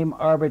same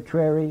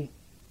arbitrary,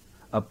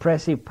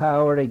 oppressive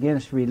power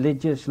against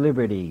religious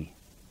liberty,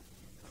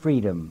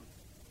 freedom,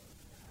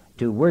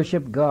 to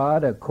worship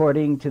God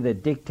according to the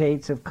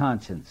dictates of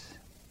conscience,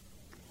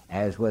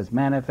 as was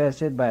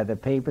manifested by the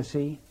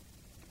papacy,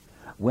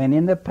 when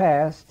in the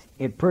past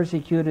it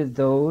persecuted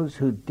those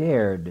who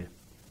dared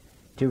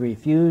to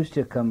refuse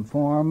to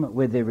conform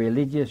with the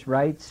religious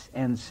rites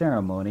and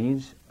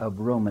ceremonies of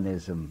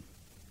Romanism,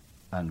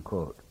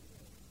 unquote.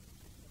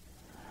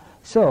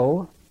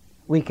 So,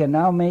 we can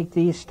now make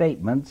these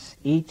statements,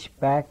 each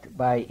backed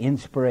by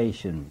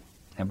inspiration.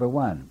 Number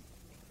one,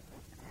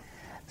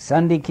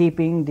 Sunday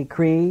keeping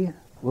decree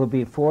will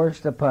be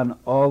forced upon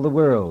all the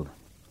world.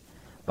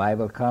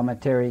 Bible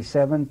Commentary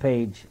 7,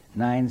 page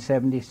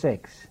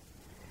 976.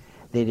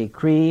 The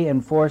decree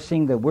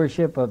enforcing the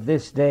worship of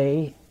this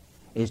day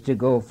is to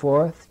go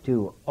forth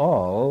to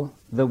all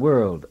the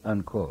world,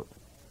 unquote.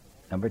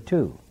 Number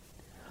two,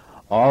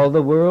 all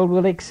the world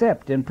will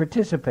accept and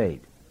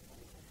participate.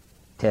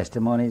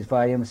 Testimonies,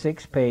 Volume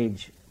 6,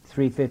 page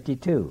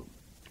 352.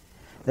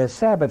 The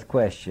Sabbath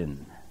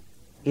question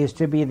is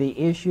to be the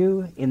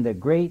issue in the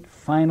great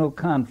final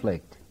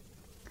conflict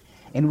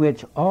in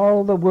which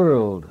all the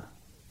world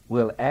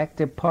will act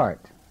a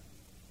part,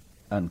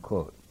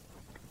 unquote.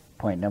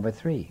 Point number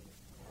three,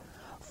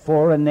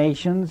 foreign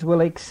nations will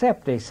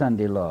accept a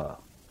Sunday law.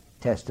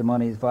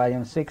 Testimonies,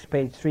 Volume 6,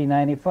 page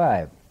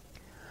 395.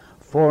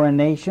 Foreign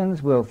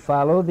nations will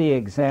follow the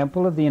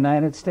example of the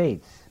United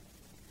States.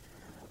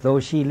 Though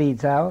she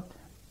leads out,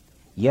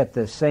 yet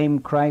the same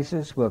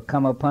crisis will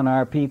come upon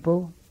our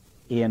people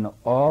in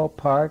all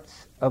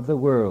parts of the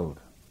world,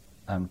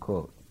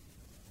 unquote.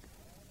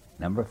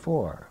 Number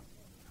four,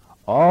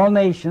 all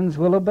nations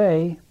will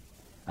obey.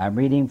 I'm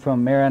reading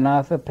from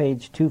Maranatha,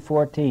 page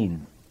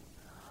 214.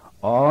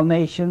 All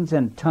nations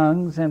and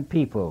tongues and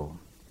people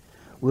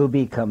will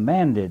be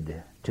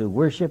commanded to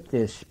worship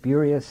this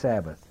spurious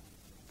Sabbath.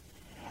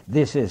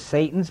 This is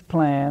Satan's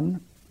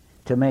plan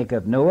to make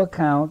of no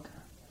account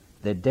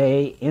the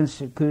day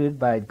instituted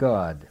by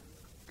God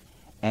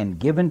and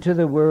given to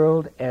the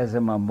world as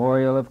a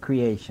memorial of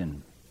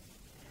creation.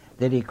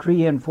 The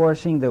decree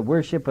enforcing the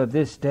worship of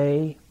this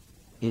day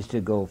is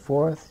to go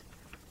forth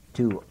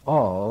to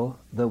all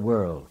the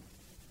world.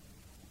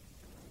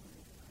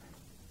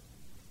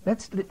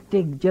 Let's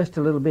dig just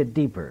a little bit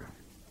deeper.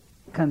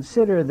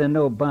 Consider the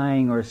no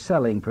buying or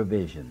selling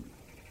provision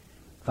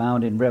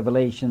found in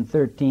Revelation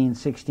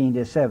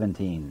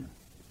 13:16-17.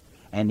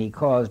 And he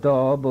caused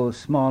all, both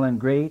small and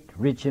great,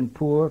 rich and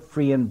poor,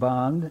 free and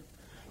bond,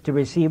 to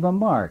receive a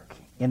mark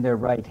in their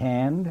right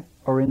hand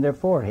or in their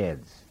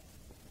foreheads,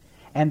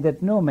 and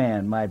that no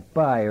man might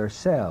buy or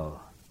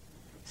sell,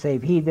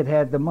 save he that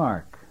had the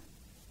mark,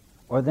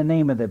 or the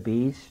name of the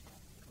beast,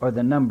 or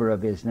the number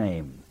of his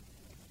name.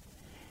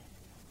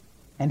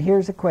 And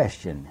here's a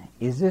question.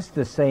 Is this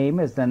the same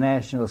as the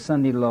National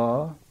Sunday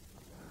Law,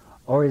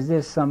 or is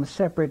this some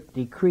separate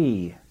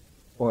decree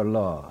or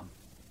law?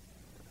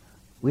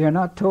 We are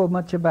not told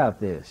much about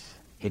this.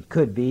 It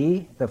could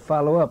be the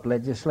follow-up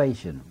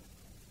legislation.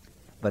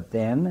 But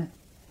then,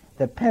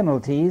 the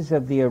penalties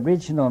of the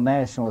original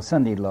National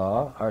Sunday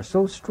Law are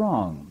so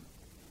strong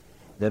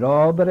that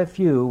all but a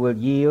few will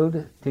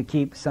yield to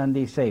keep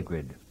Sunday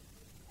sacred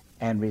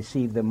and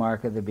receive the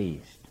mark of the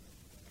beast.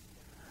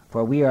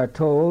 For we are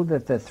told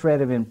that the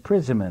threat of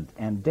imprisonment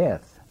and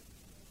death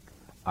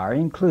are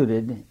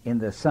included in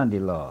the Sunday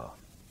Law,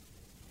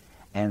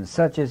 and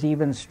such is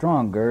even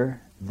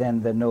stronger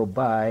than the no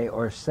buy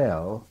or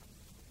sell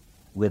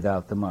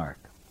without the mark.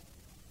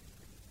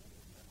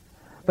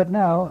 But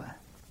now,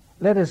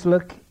 let us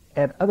look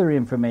at other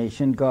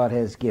information God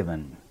has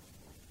given.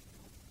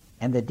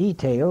 And the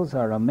details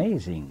are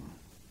amazing.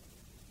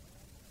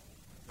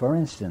 For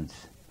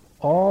instance,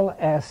 all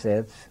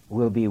assets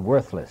will be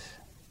worthless.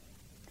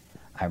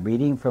 I'm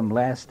reading from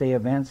Last Day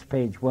Events,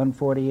 page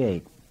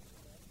 148.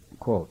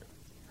 Quote,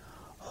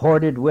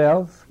 hoarded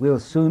wealth will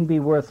soon be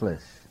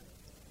worthless,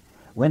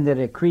 when the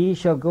decree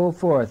shall go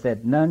forth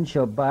that none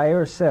shall buy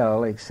or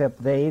sell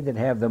except they that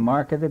have the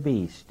mark of the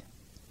beast.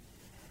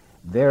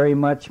 Very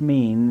much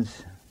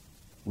means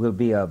will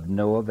be of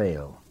no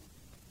avail,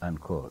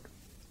 unquote.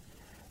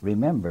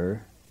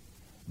 Remember,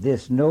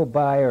 this no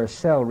buy or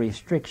sell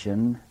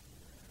restriction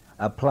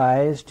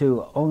applies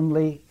to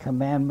only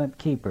commandment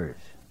keepers.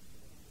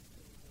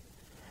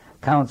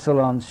 Council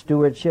on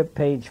Stewardship,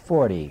 page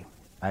 40,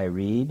 I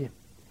read,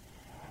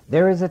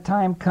 there is a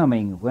time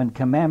coming when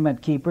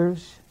commandment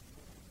keepers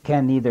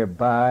can neither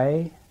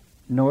buy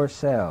nor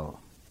sell.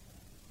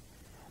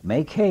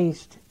 Make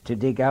haste to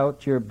dig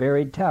out your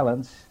buried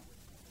talents.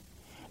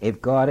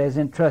 If God has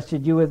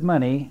entrusted you with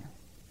money,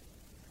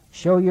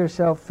 show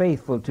yourself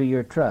faithful to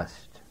your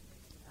trust.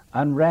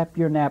 Unwrap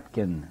your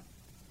napkin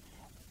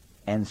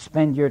and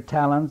spend your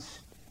talents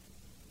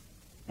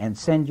and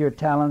send your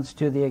talents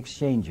to the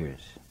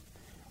exchangers,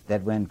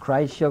 that when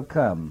Christ shall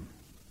come,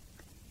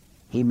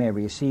 he may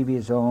receive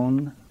his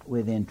own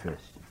with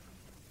interest.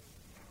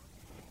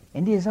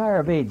 In Desire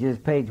of Ages,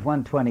 page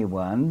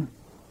 121,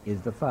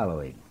 is the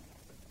following.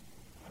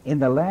 In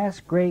the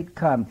last great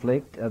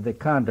conflict of the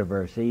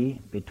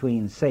controversy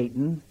between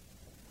Satan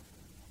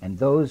and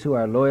those who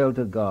are loyal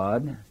to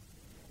God,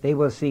 they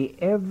will see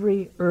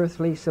every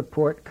earthly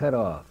support cut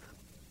off,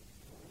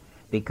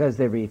 because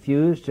they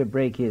refuse to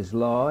break his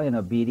law in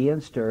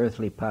obedience to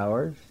earthly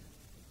powers.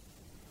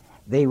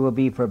 They will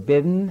be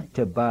forbidden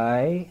to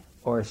buy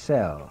or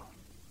sell.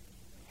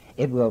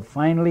 it will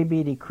finally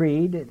be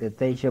decreed that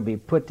they shall be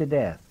put to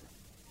death.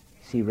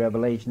 See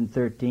Revelation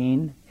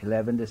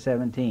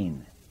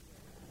 13:11-17.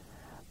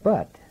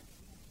 But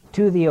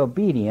to the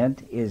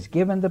obedient is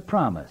given the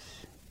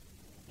promise,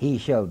 he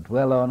shall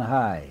dwell on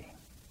high.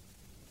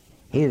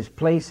 His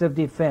place of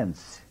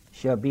defense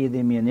shall be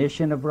the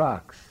munition of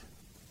rocks.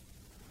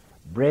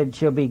 Bread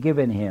shall be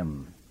given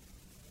him.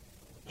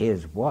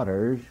 His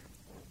waters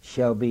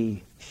shall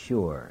be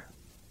sure.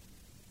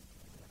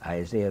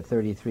 Isaiah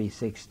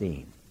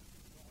 33:16.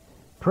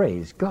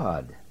 Praise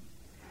God.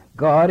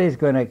 God is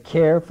going to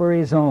care for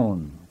his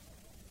own.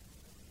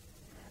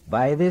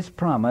 By this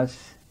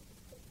promise,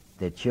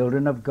 the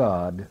children of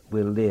God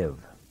will live.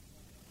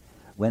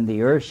 When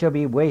the earth shall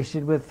be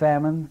wasted with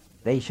famine,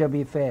 they shall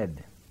be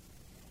fed.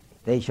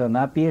 They shall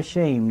not be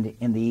ashamed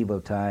in the evil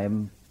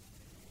time,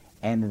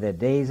 and in the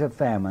days of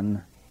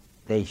famine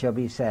they shall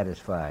be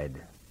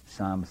satisfied.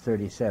 Psalm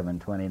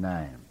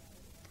 37:29.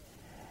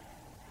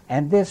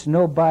 And this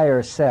no buy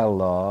or sell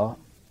law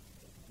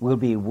will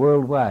be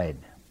worldwide,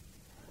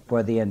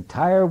 for the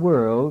entire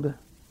world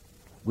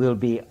will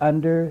be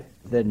under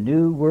the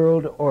new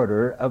world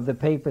order of the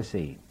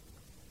papacy.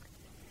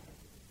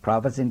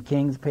 Prophets and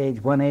Kings,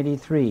 page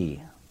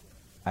 183,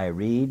 I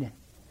read,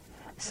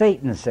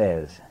 Satan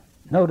says,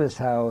 notice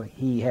how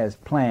he has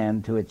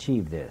planned to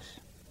achieve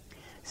this.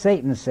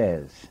 Satan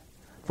says,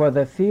 for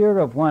the fear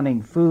of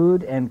wanting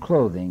food and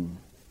clothing,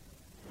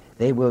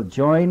 they will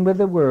join with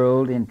the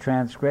world in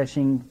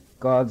transgressing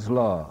God's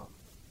law.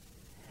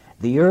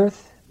 The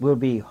earth will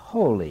be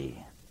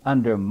wholly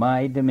under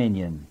my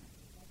dominion,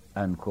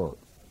 unquote.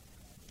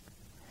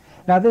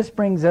 Now this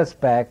brings us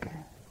back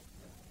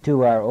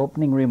to our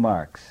opening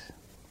remarks.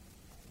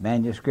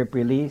 Manuscript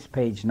release,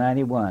 page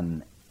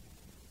 91,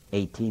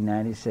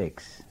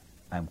 1896.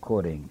 I'm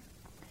quoting.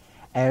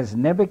 As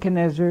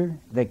Nebuchadnezzar,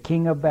 the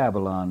king of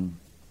Babylon,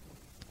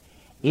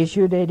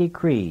 issued a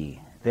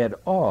decree that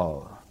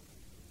all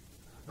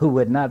who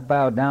would not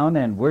bow down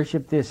and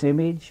worship this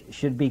image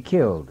should be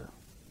killed,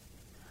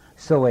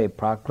 so a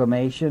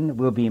proclamation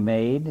will be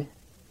made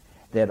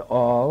that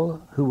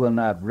all who will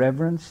not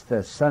reverence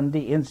the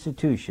Sunday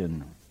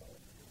institution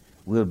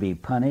will be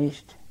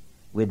punished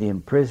with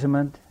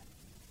imprisonment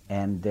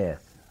and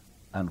death,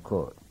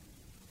 unquote.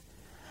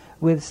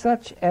 With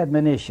such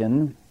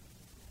admonition,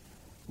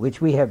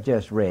 which we have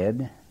just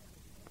read,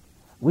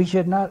 we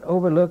should not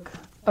overlook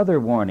other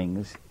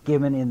warnings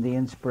given in the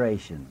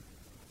inspiration.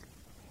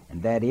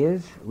 And that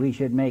is, we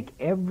should make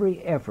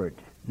every effort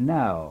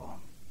now,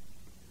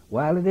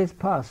 while it is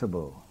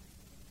possible,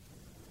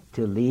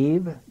 to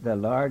leave the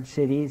large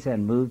cities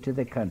and move to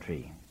the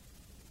country.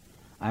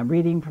 I'm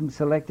reading from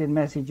Selected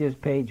Messages,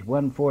 page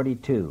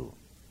 142.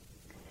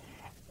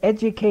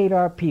 Educate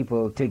our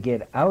people to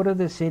get out of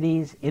the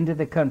cities into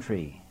the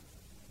country,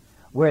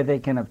 where they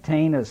can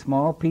obtain a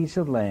small piece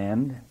of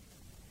land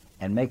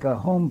and make a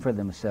home for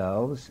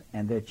themselves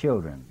and their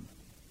children.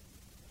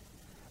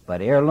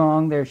 But ere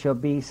long there shall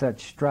be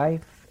such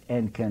strife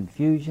and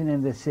confusion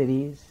in the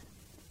cities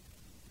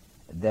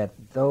that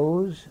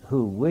those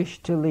who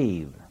wish to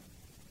leave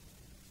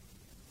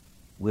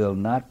will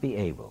not be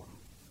able.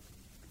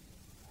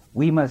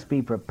 We must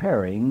be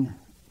preparing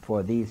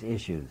for these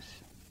issues.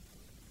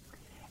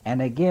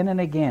 And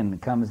again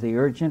comes the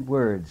urgent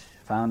words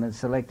found in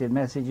Selected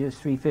Messages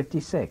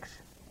 356.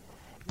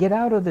 Get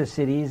out of the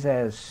cities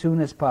as soon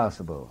as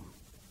possible.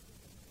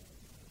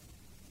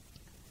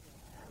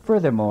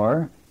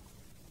 Furthermore,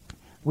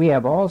 we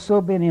have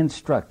also been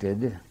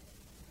instructed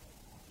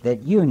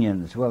that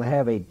unions will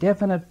have a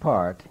definite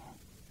part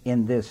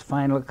in this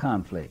final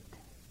conflict.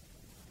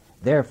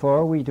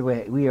 Therefore,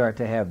 we are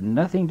to have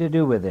nothing to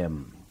do with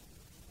them.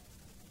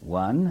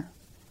 1.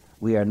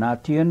 We are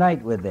not to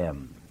unite with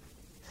them.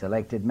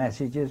 Selected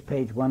Messages,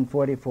 page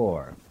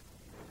 144.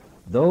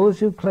 Those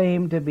who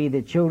claim to be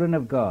the children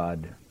of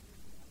God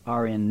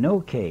are in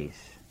no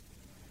case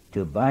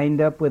to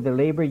bind up with the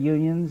labor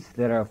unions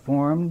that are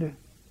formed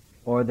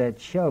or that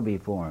shall be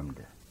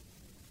formed.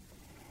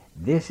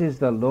 This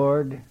the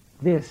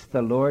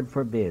Lord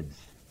forbids.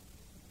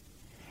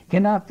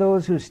 Cannot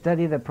those who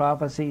study the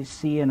prophecies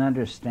see and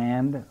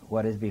understand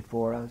what is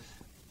before us?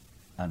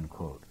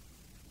 Unquote.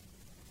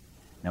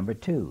 Number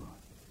 2,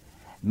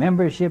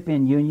 membership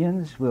in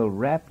unions will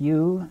wrap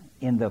you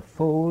in the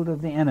fold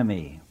of the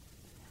enemy.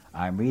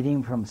 I'm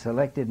reading from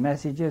Selected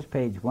Messages,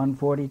 page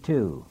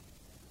 142.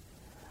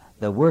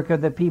 The work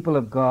of the people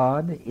of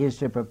God is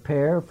to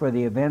prepare for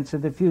the events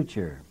of the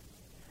future,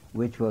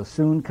 which will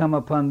soon come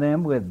upon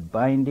them with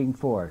binding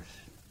force.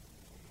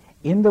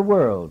 In the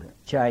world,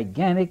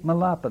 gigantic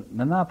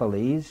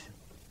monopolies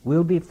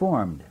will be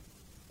formed.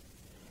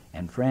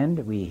 And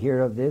friend, we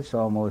hear of this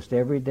almost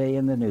every day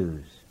in the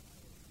news.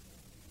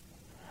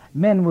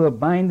 Men will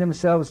bind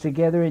themselves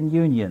together in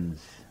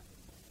unions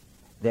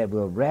that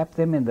will wrap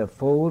them in the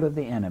fold of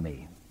the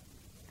enemy.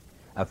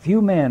 A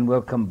few men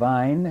will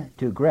combine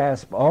to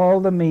grasp all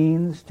the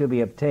means to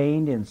be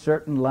obtained in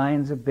certain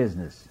lines of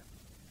business.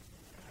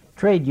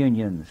 Trade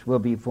unions will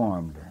be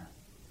formed,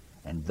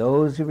 and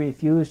those who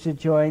refuse to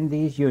join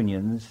these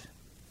unions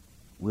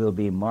will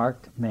be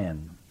marked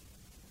men,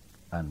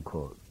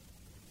 unquote.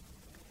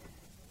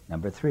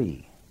 Number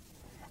 3,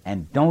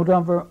 and don't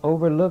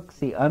overlook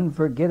the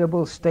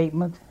unforgettable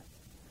statement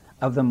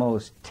of the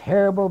most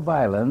terrible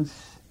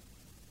violence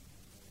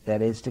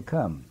that is to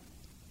come.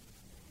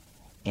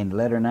 In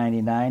Letter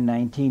 99,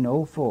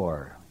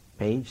 1904,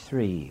 page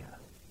 3,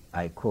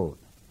 I quote,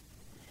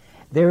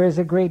 "There is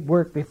a great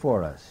work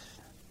before us.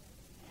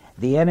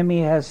 The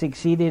enemy has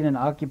succeeded in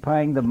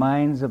occupying the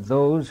minds of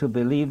those who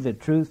believe the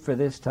truth for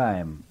this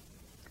time,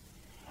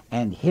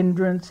 and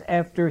hindrance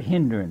after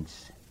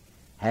hindrance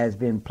has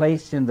been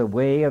placed in the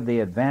way of the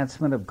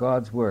advancement of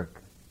God's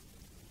work.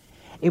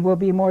 It will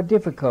be more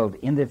difficult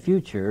in the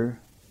future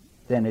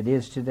than it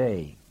is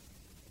today.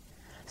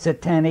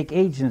 Satanic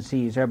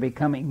agencies are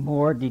becoming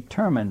more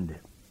determined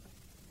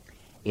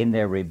in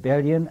their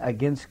rebellion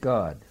against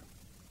God."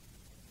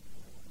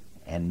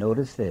 And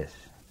notice this: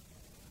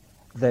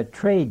 the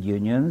trade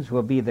unions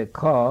will be the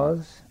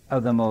cause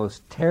of the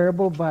most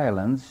terrible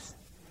violence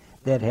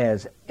that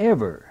has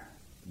ever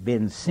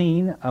been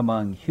seen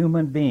among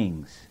human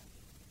beings,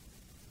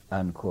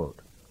 unquote.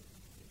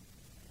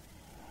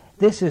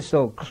 This is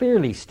so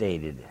clearly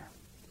stated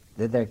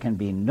that there can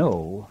be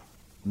no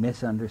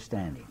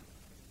misunderstanding.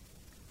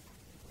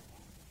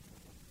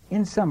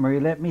 In summary,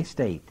 let me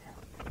state,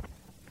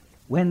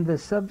 when the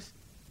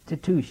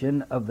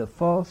substitution of the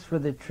false for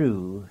the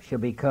true shall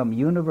become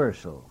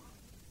universal,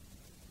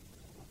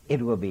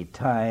 it will be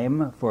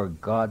time for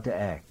God to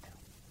act.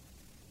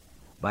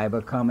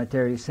 Bible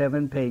Commentary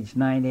 7, page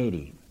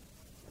 980.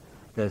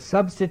 The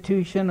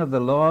substitution of the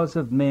laws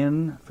of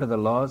men for the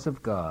laws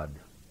of God.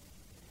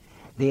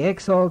 The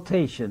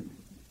exaltation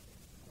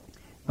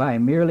by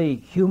merely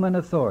human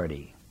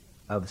authority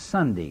of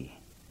Sunday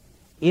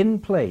in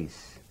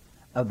place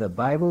of the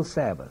Bible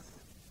Sabbath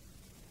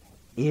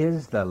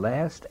is the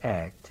last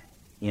act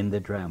in the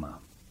drama.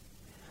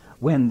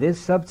 When this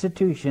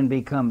substitution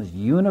becomes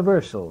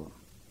universal,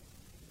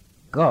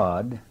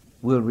 God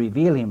will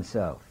reveal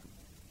himself.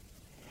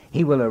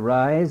 He will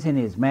arise in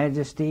his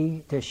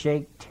majesty to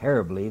shake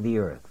terribly the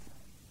earth,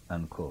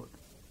 unquote.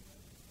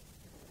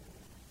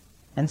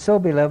 And so,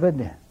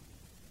 beloved,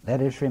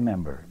 let us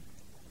remember,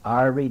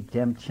 our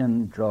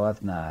redemption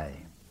draweth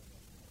nigh.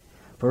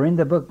 For in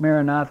the book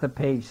Maranatha,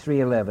 page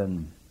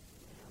 311,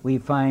 we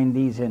find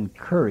these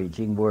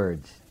encouraging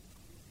words,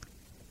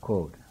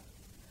 quote,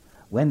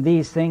 "When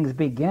these things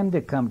begin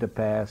to come to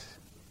pass,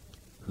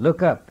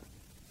 look up,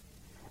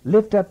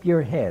 lift up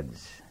your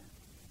heads,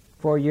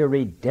 for your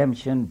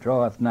redemption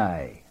draweth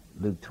nigh."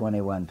 Luke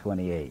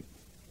 21:28.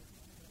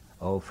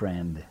 Oh,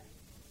 friend,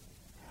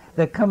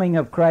 the coming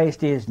of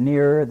Christ is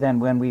nearer than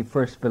when we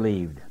first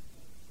believed.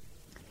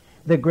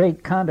 The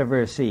great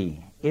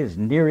controversy is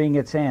nearing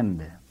its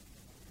end.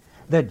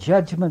 The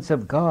judgments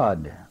of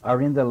God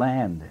are in the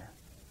land.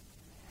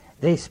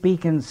 They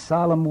speak in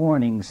solemn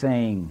warning,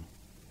 saying,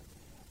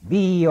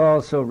 "Be ye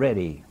also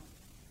ready,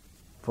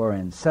 for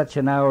in such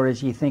an hour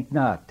as ye think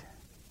not,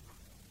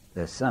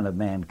 the Son of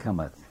Man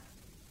cometh."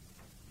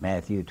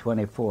 Matthew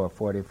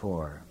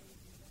 24:44.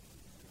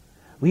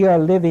 We are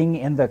living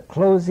in the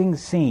closing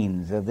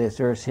scenes of this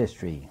earth's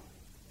history.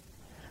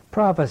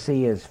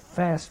 Prophecy is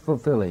fast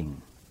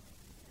fulfilling.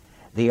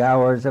 The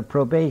hours of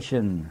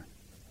probation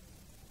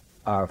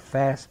are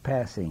fast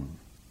passing.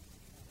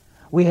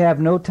 We have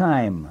no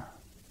time,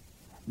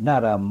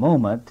 not a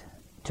moment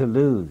to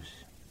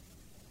lose.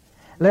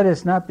 Let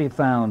us not be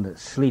found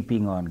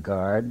sleeping on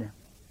guard.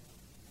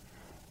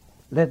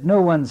 Let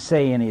no one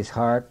say in his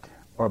heart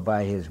or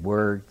by his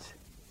words,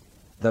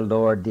 "The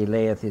Lord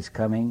delayeth his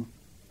coming."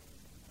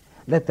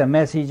 Let the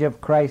message of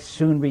Christ's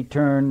soon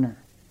return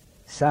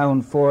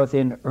sound forth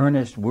in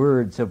earnest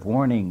words of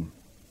warning.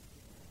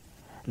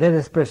 Let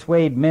us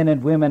persuade men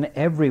and women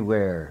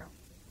everywhere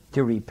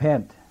to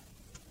repent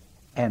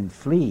and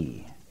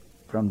flee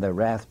from the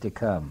wrath to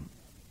come.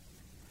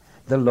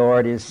 The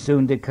Lord is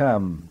soon to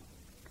come,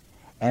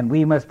 and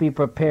we must be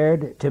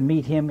prepared to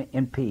meet him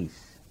in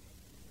peace.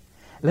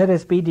 Let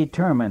us be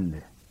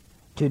determined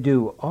to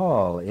do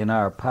all in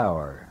our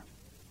power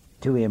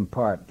to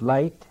impart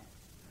light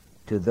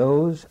to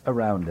those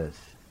around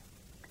us.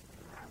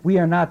 We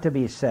are not to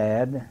be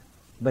sad,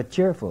 but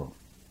cheerful.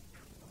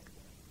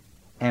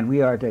 And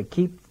we are to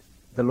keep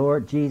the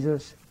Lord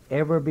Jesus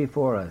ever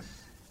before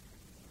us.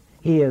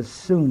 He is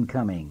soon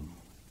coming,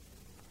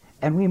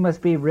 and we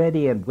must be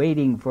ready and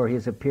waiting for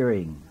his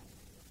appearing.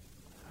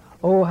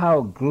 Oh,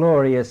 how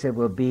glorious it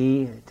will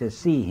be to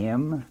see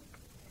him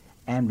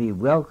and be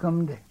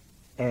welcomed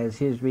as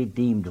his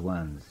redeemed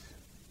ones.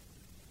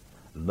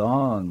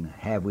 Long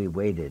have we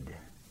waited,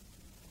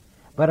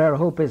 but our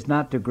hope is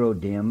not to grow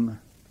dim.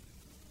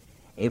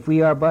 If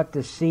we are but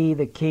to see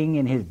the King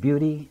in his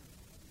beauty,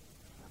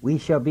 we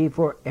shall be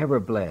forever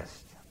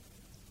blessed.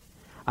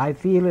 I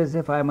feel as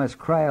if I must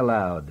cry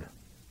aloud,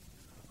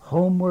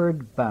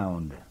 "Homeward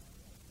bound."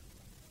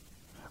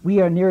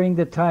 We are nearing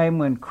the time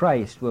when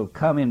Christ will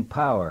come in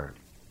power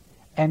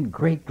and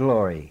great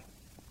glory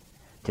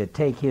to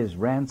take his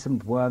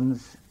ransomed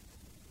ones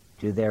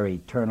to their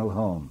eternal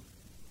home.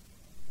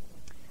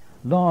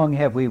 Long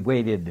have we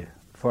waited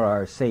for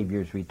our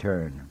Savior's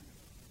return,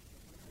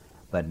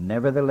 but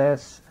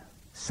nevertheless,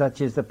 such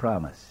is the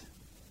promise.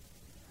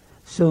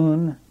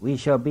 Soon we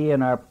shall be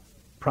in our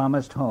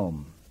promised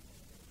home.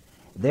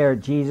 There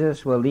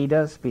Jesus will lead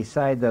us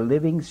beside the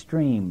living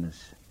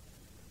streams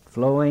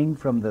flowing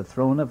from the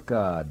throne of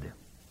God,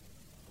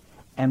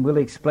 and will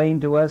explain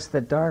to us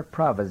the dark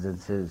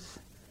providences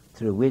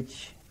through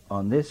which,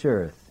 on this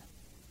earth,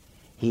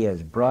 he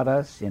has brought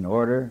us in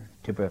order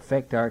to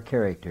perfect our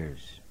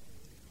characters.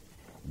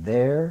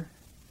 There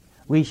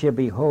we shall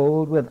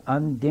behold with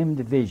undimmed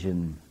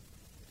vision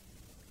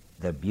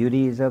the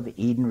beauties of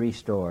Eden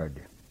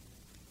restored,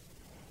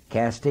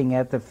 casting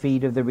at the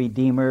feet of the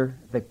Redeemer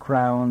the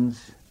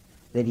crowns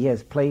that he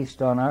has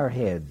placed on our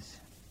heads,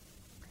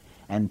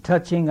 and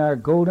touching our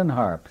golden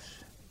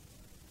harps,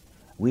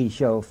 we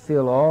shall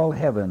fill all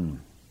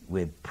heaven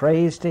with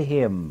praise to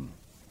him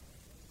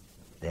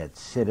that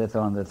sitteth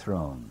on the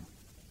throne."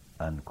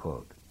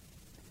 Unquote.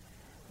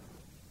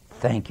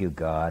 Thank you,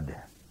 God.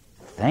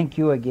 Thank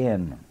you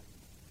again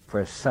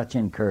for such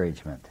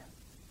encouragement.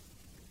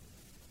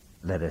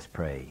 Let us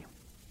pray.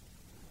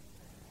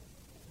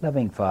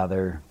 Loving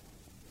Father,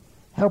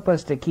 help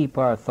us to keep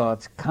our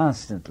thoughts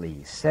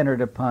constantly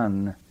centered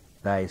upon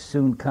thy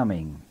soon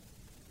coming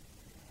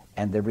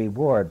and the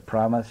reward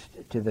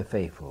promised to the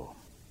faithful.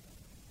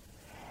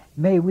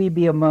 May we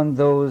be among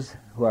those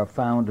who are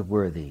found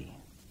worthy.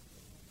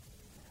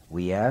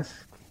 We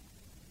ask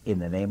in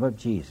the name of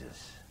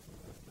Jesus.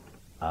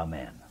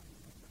 Amen.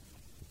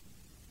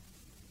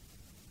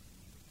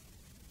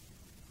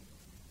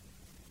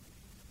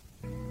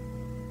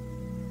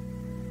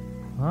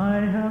 I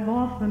have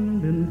often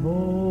been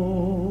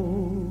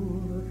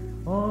told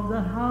of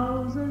the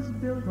houses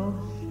built of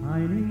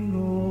shining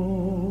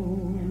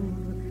gold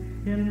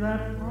in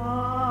that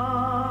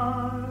far-away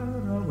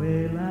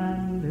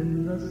land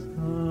in the sky.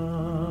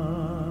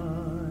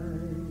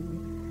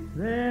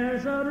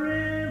 There's a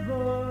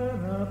river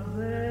up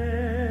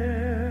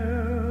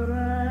there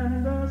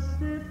and a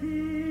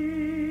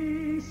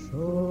city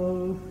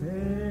so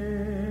fair.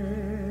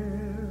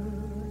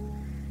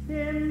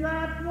 In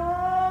that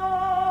wonderful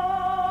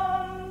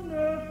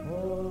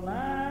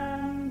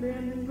land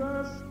in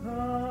the sky,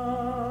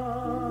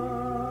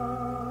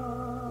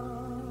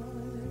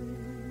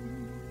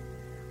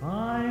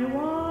 I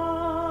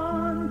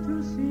want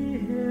to see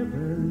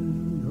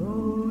heaven,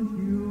 don't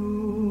you?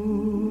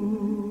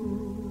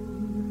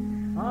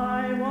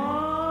 I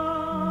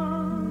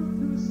want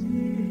to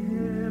see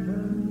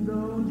heaven,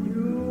 don't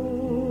you?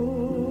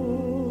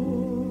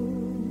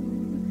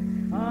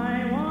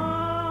 I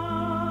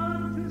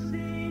want to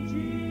see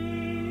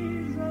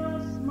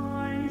Jesus,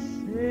 my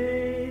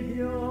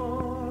Savior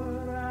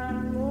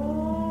and Lord.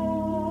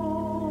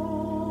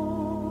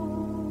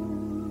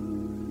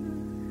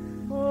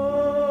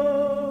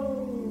 Oh,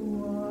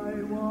 I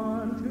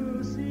want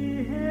to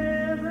see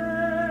heaven,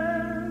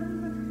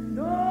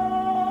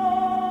 don't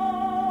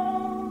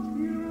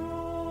you?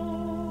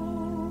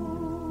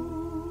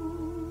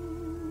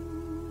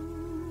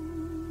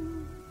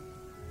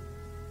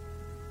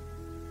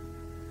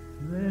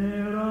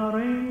 There are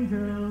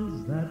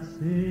angels that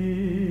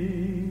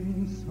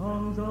sing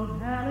songs of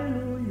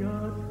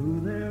hallelujah to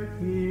their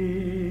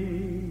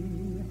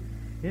King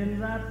in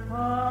that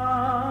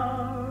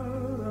far-away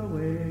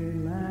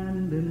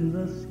land in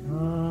the sky.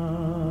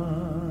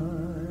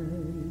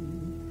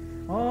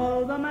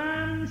 All the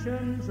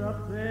mansions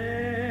up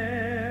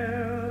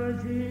there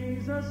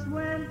Jesus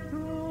went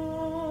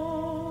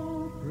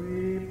to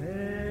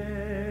prepare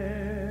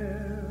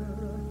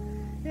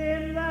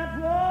in that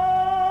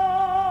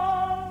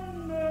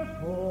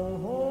wonderful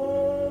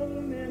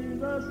home in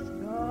the sky.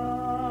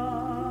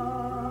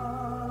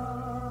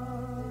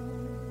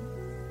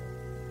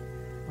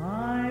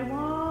 I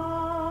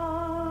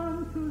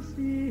want to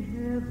see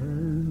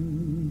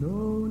heaven,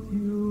 don't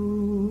you?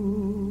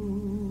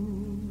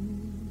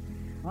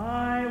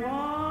 I want